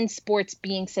women's sports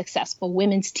being successful,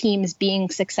 women's teams being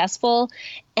successful.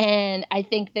 And I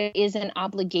think there is an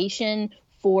obligation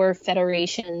for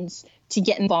federations to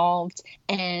get involved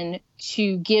and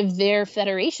to give their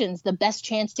federations the best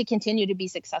chance to continue to be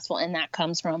successful. And that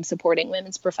comes from supporting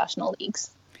women's professional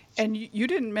leagues. And you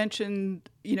didn't mention,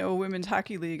 a women's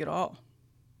hockey league at all.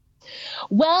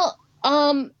 Well,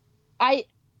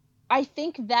 I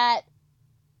think that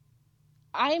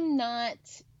I'm not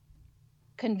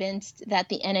convinced that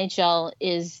the NHL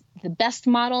is the best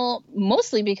model,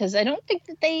 mostly because I don't think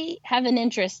that they have an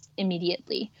interest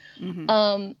immediately.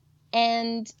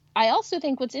 And I also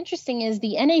think what's interesting is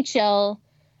the NHL,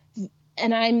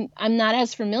 and I'm not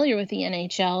as familiar with the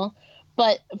NHL,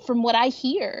 but from what I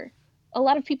hear, a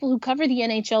lot of people who cover the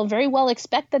NHL very well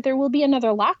expect that there will be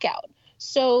another lockout.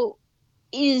 So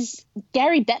is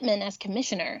Gary Bettman as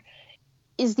commissioner,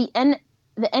 is the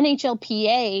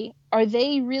NHLPA, are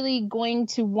they really going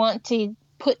to want to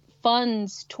put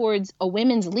funds towards a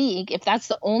women's league, if that's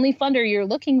the only funder you're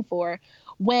looking for,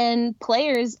 when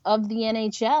players of the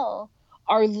NHL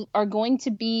are going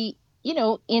to be,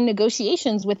 in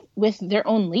negotiations with their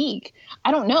own league?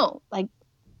 I don't know. Like,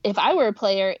 if I were a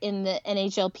player in the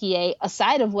NHLPA,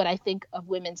 aside of what I think of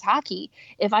women's hockey,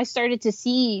 if I started to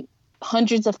see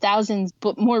hundreds of thousands,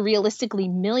 but more realistically,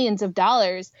 millions of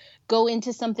dollars go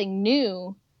into something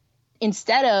new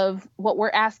instead of what we're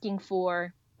asking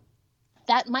for,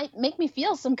 that might make me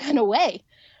feel some kind of way.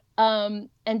 And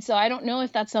so I don't know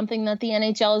if that's something that the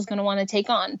NHL is going to want to take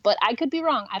on, but I could be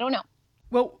wrong. I don't know.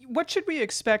 Well, what should we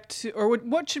expect or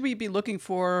what should we be looking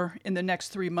for in the next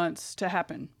 3 months to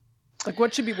happen? Like,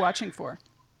 what should we be watching for?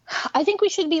 I think we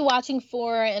should be watching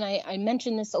for, and I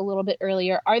mentioned this a little bit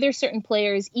earlier, are there certain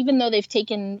players, even though they've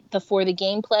taken the For the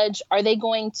Game pledge, are they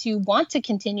going to want to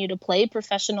continue to play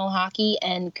professional hockey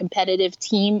and competitive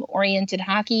team-oriented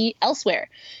hockey elsewhere?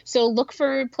 So look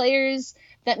for players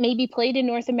that maybe played in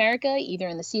North America, either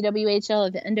in the CWHL or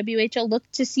the NWHL. Look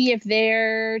to see if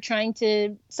they're trying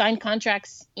to sign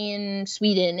contracts in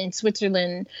Sweden, in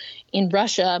Switzerland, in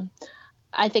Russia.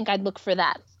 I think I'd look for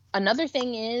that. Another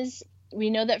thing is, we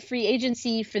know that free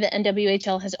agency for the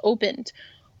NWHL has opened.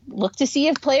 Look to see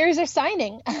if players are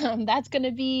signing. That's going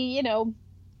to be,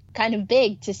 kind of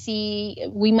big to see.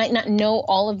 We might not know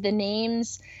all of the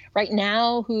names right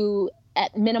now who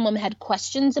at minimum had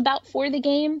questions about for the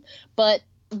game, but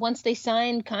once they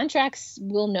signed contracts,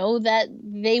 we'll know that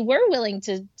they were willing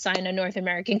to sign a North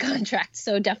American contract.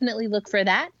 So definitely look for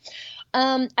that.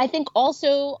 I think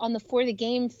also on the for the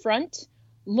game front,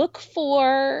 look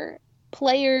for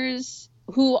players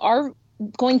who are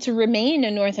going to remain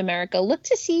in North America. Look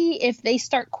to see if they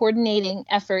start coordinating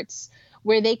efforts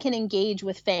where they can engage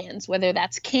with fans, whether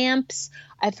that's camps.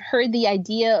 I've heard the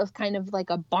idea of kind of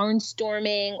like a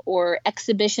barnstorming or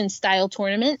exhibition style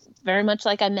tournament, very much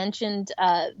like I mentioned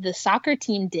the soccer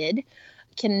team did.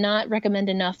 Cannot recommend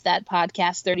enough that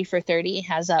podcast 30 for 30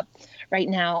 has up right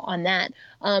now on that.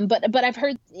 But I've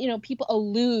heard, people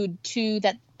allude to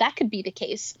that could be the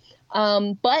case.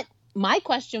 But my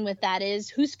question with that is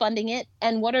who's funding it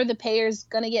and what are the payers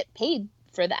going to get paid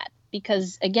for that?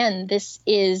 Because again, this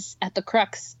is at the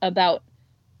crux about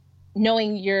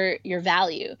knowing your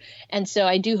value. And so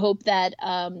I do hope that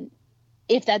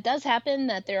if that does happen,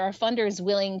 that there are funders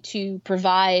willing to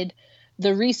provide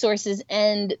the resources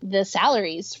and the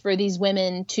salaries for these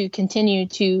women to continue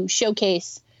to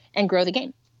showcase and grow the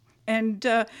game. And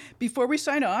before we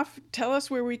sign off, tell us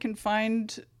where we can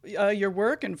find your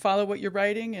work and follow what you're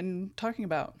writing and talking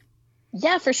about.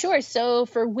 Yeah, for sure. So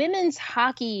for women's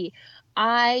hockey,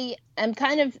 I am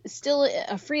kind of still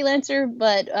a freelancer,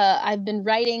 but I've been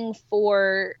writing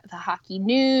for the Hockey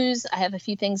News. I have a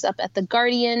few things up at The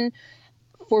Guardian.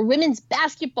 For women's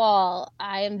basketball,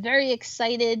 I am very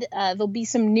excited. There'll be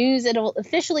some news. It'll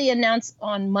officially announce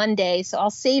on Monday, so I'll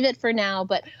save it for now.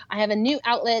 But I have a new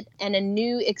outlet and a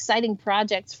new exciting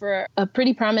project for a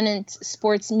pretty prominent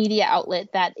sports media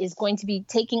outlet that is going to be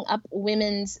taking up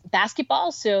women's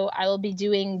basketball. So I will be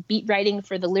doing beat writing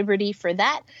for the Liberty for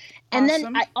that. And Awesome.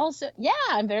 then I also,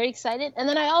 I'm very excited. And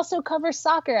then I also cover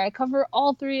soccer. I cover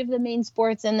all three of the main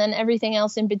sports and then everything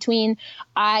else in between.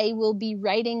 I will be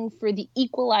writing for the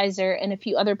Equalizer and a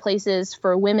few other places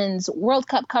for women's World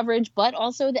Cup coverage, but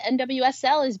also the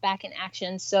NWSL is back in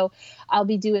action. So I'll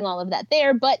be doing all of that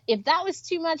there. But if that was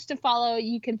too much to follow,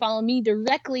 you can follow me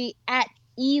directly at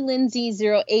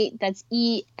elindsay08. That's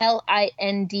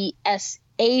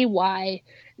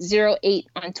ELINDSAY08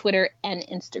 on Twitter and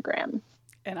Instagram.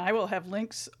 And I will have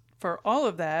links for all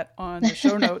of that on the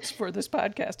show notes for this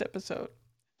podcast episode.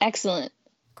 Excellent.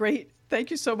 Great. Thank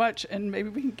you so much. And maybe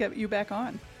we can get you back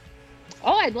on.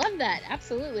 Oh, I'd love that.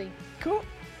 Absolutely. Cool.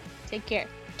 Take care.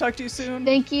 Talk to you soon.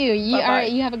 Thank you. All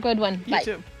right. You have a good one. You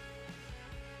too.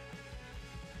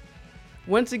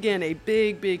 Once again, a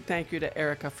big thank you to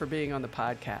Erica for being on the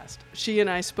podcast. She and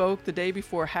I spoke the day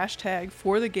before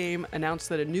 #ForTheGame announced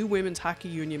that a new women's hockey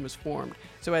union was formed.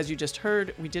 So as you just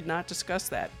heard, we did not discuss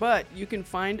that, but you can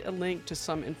find a link to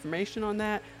some information on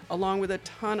that, along with a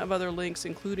ton of other links,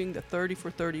 including the 30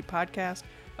 for 30 podcast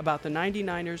about the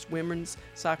 99ers women's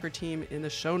soccer team in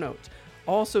the show notes.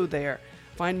 Also there,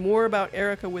 find more about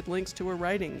Erica with links to her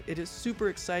writing. It is super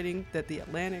exciting that The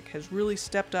Atlantic has really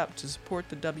stepped up to support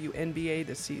the WNBA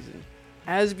this season.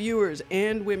 As viewers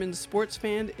and women's sports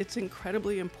fans, it's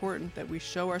incredibly important that we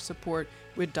show our support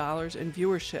with dollars and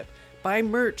viewership. Buy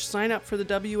merch, sign up for the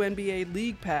WNBA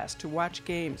League Pass to watch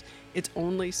games. It's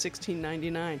only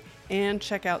 $16.99. And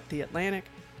check out The Atlantic.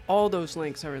 All those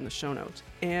links are in the show notes.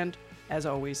 And as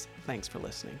always, thanks for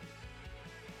listening.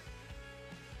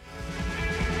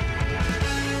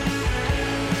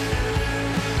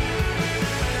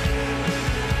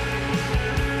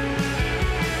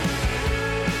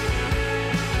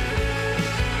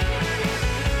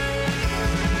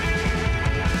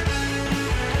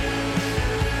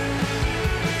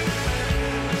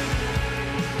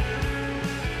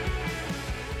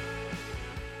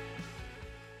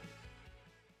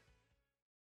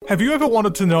 Have you ever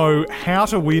wanted to know how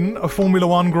to win a Formula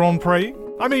One Grand Prix?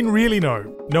 I mean really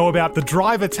know about the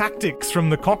driver tactics from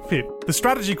the cockpit, the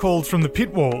strategy calls from the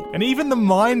pit wall, and even the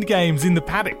mind games in the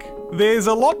paddock. There's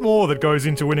a lot more that goes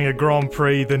into winning a Grand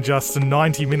Prix than just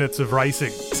 90 minutes of racing.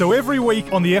 So every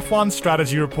week on the F1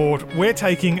 Strategy Report, we're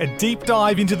taking a deep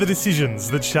dive into the decisions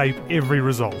that shape every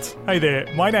result. Hey there,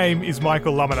 my name is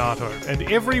Michael Laminato, and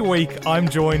every week I'm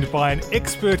joined by an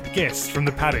expert guest from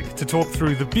the paddock to talk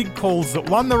through the big calls that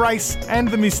won the race and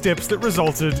the missteps that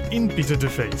resulted in bitter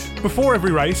defeat. Before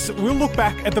every race, we'll look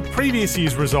back at the previous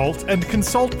year's result and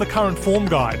consult the current form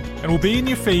guide, and we'll be in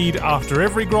your feed after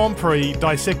every Grand Prix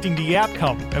dissecting the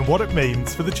outcome and what it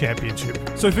means for the championship.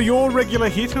 So for your regular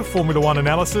hit of Formula One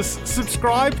analysis,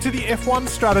 subscribe to the F1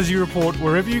 Strategy Report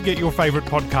wherever you get your favourite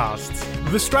podcasts.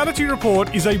 The Strategy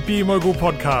Report is a Beer Mogul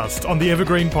podcast on the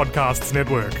Evergreen Podcasts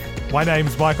Network. My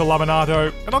name's Michael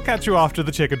Laminato, and I'll catch you after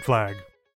the checkered flag.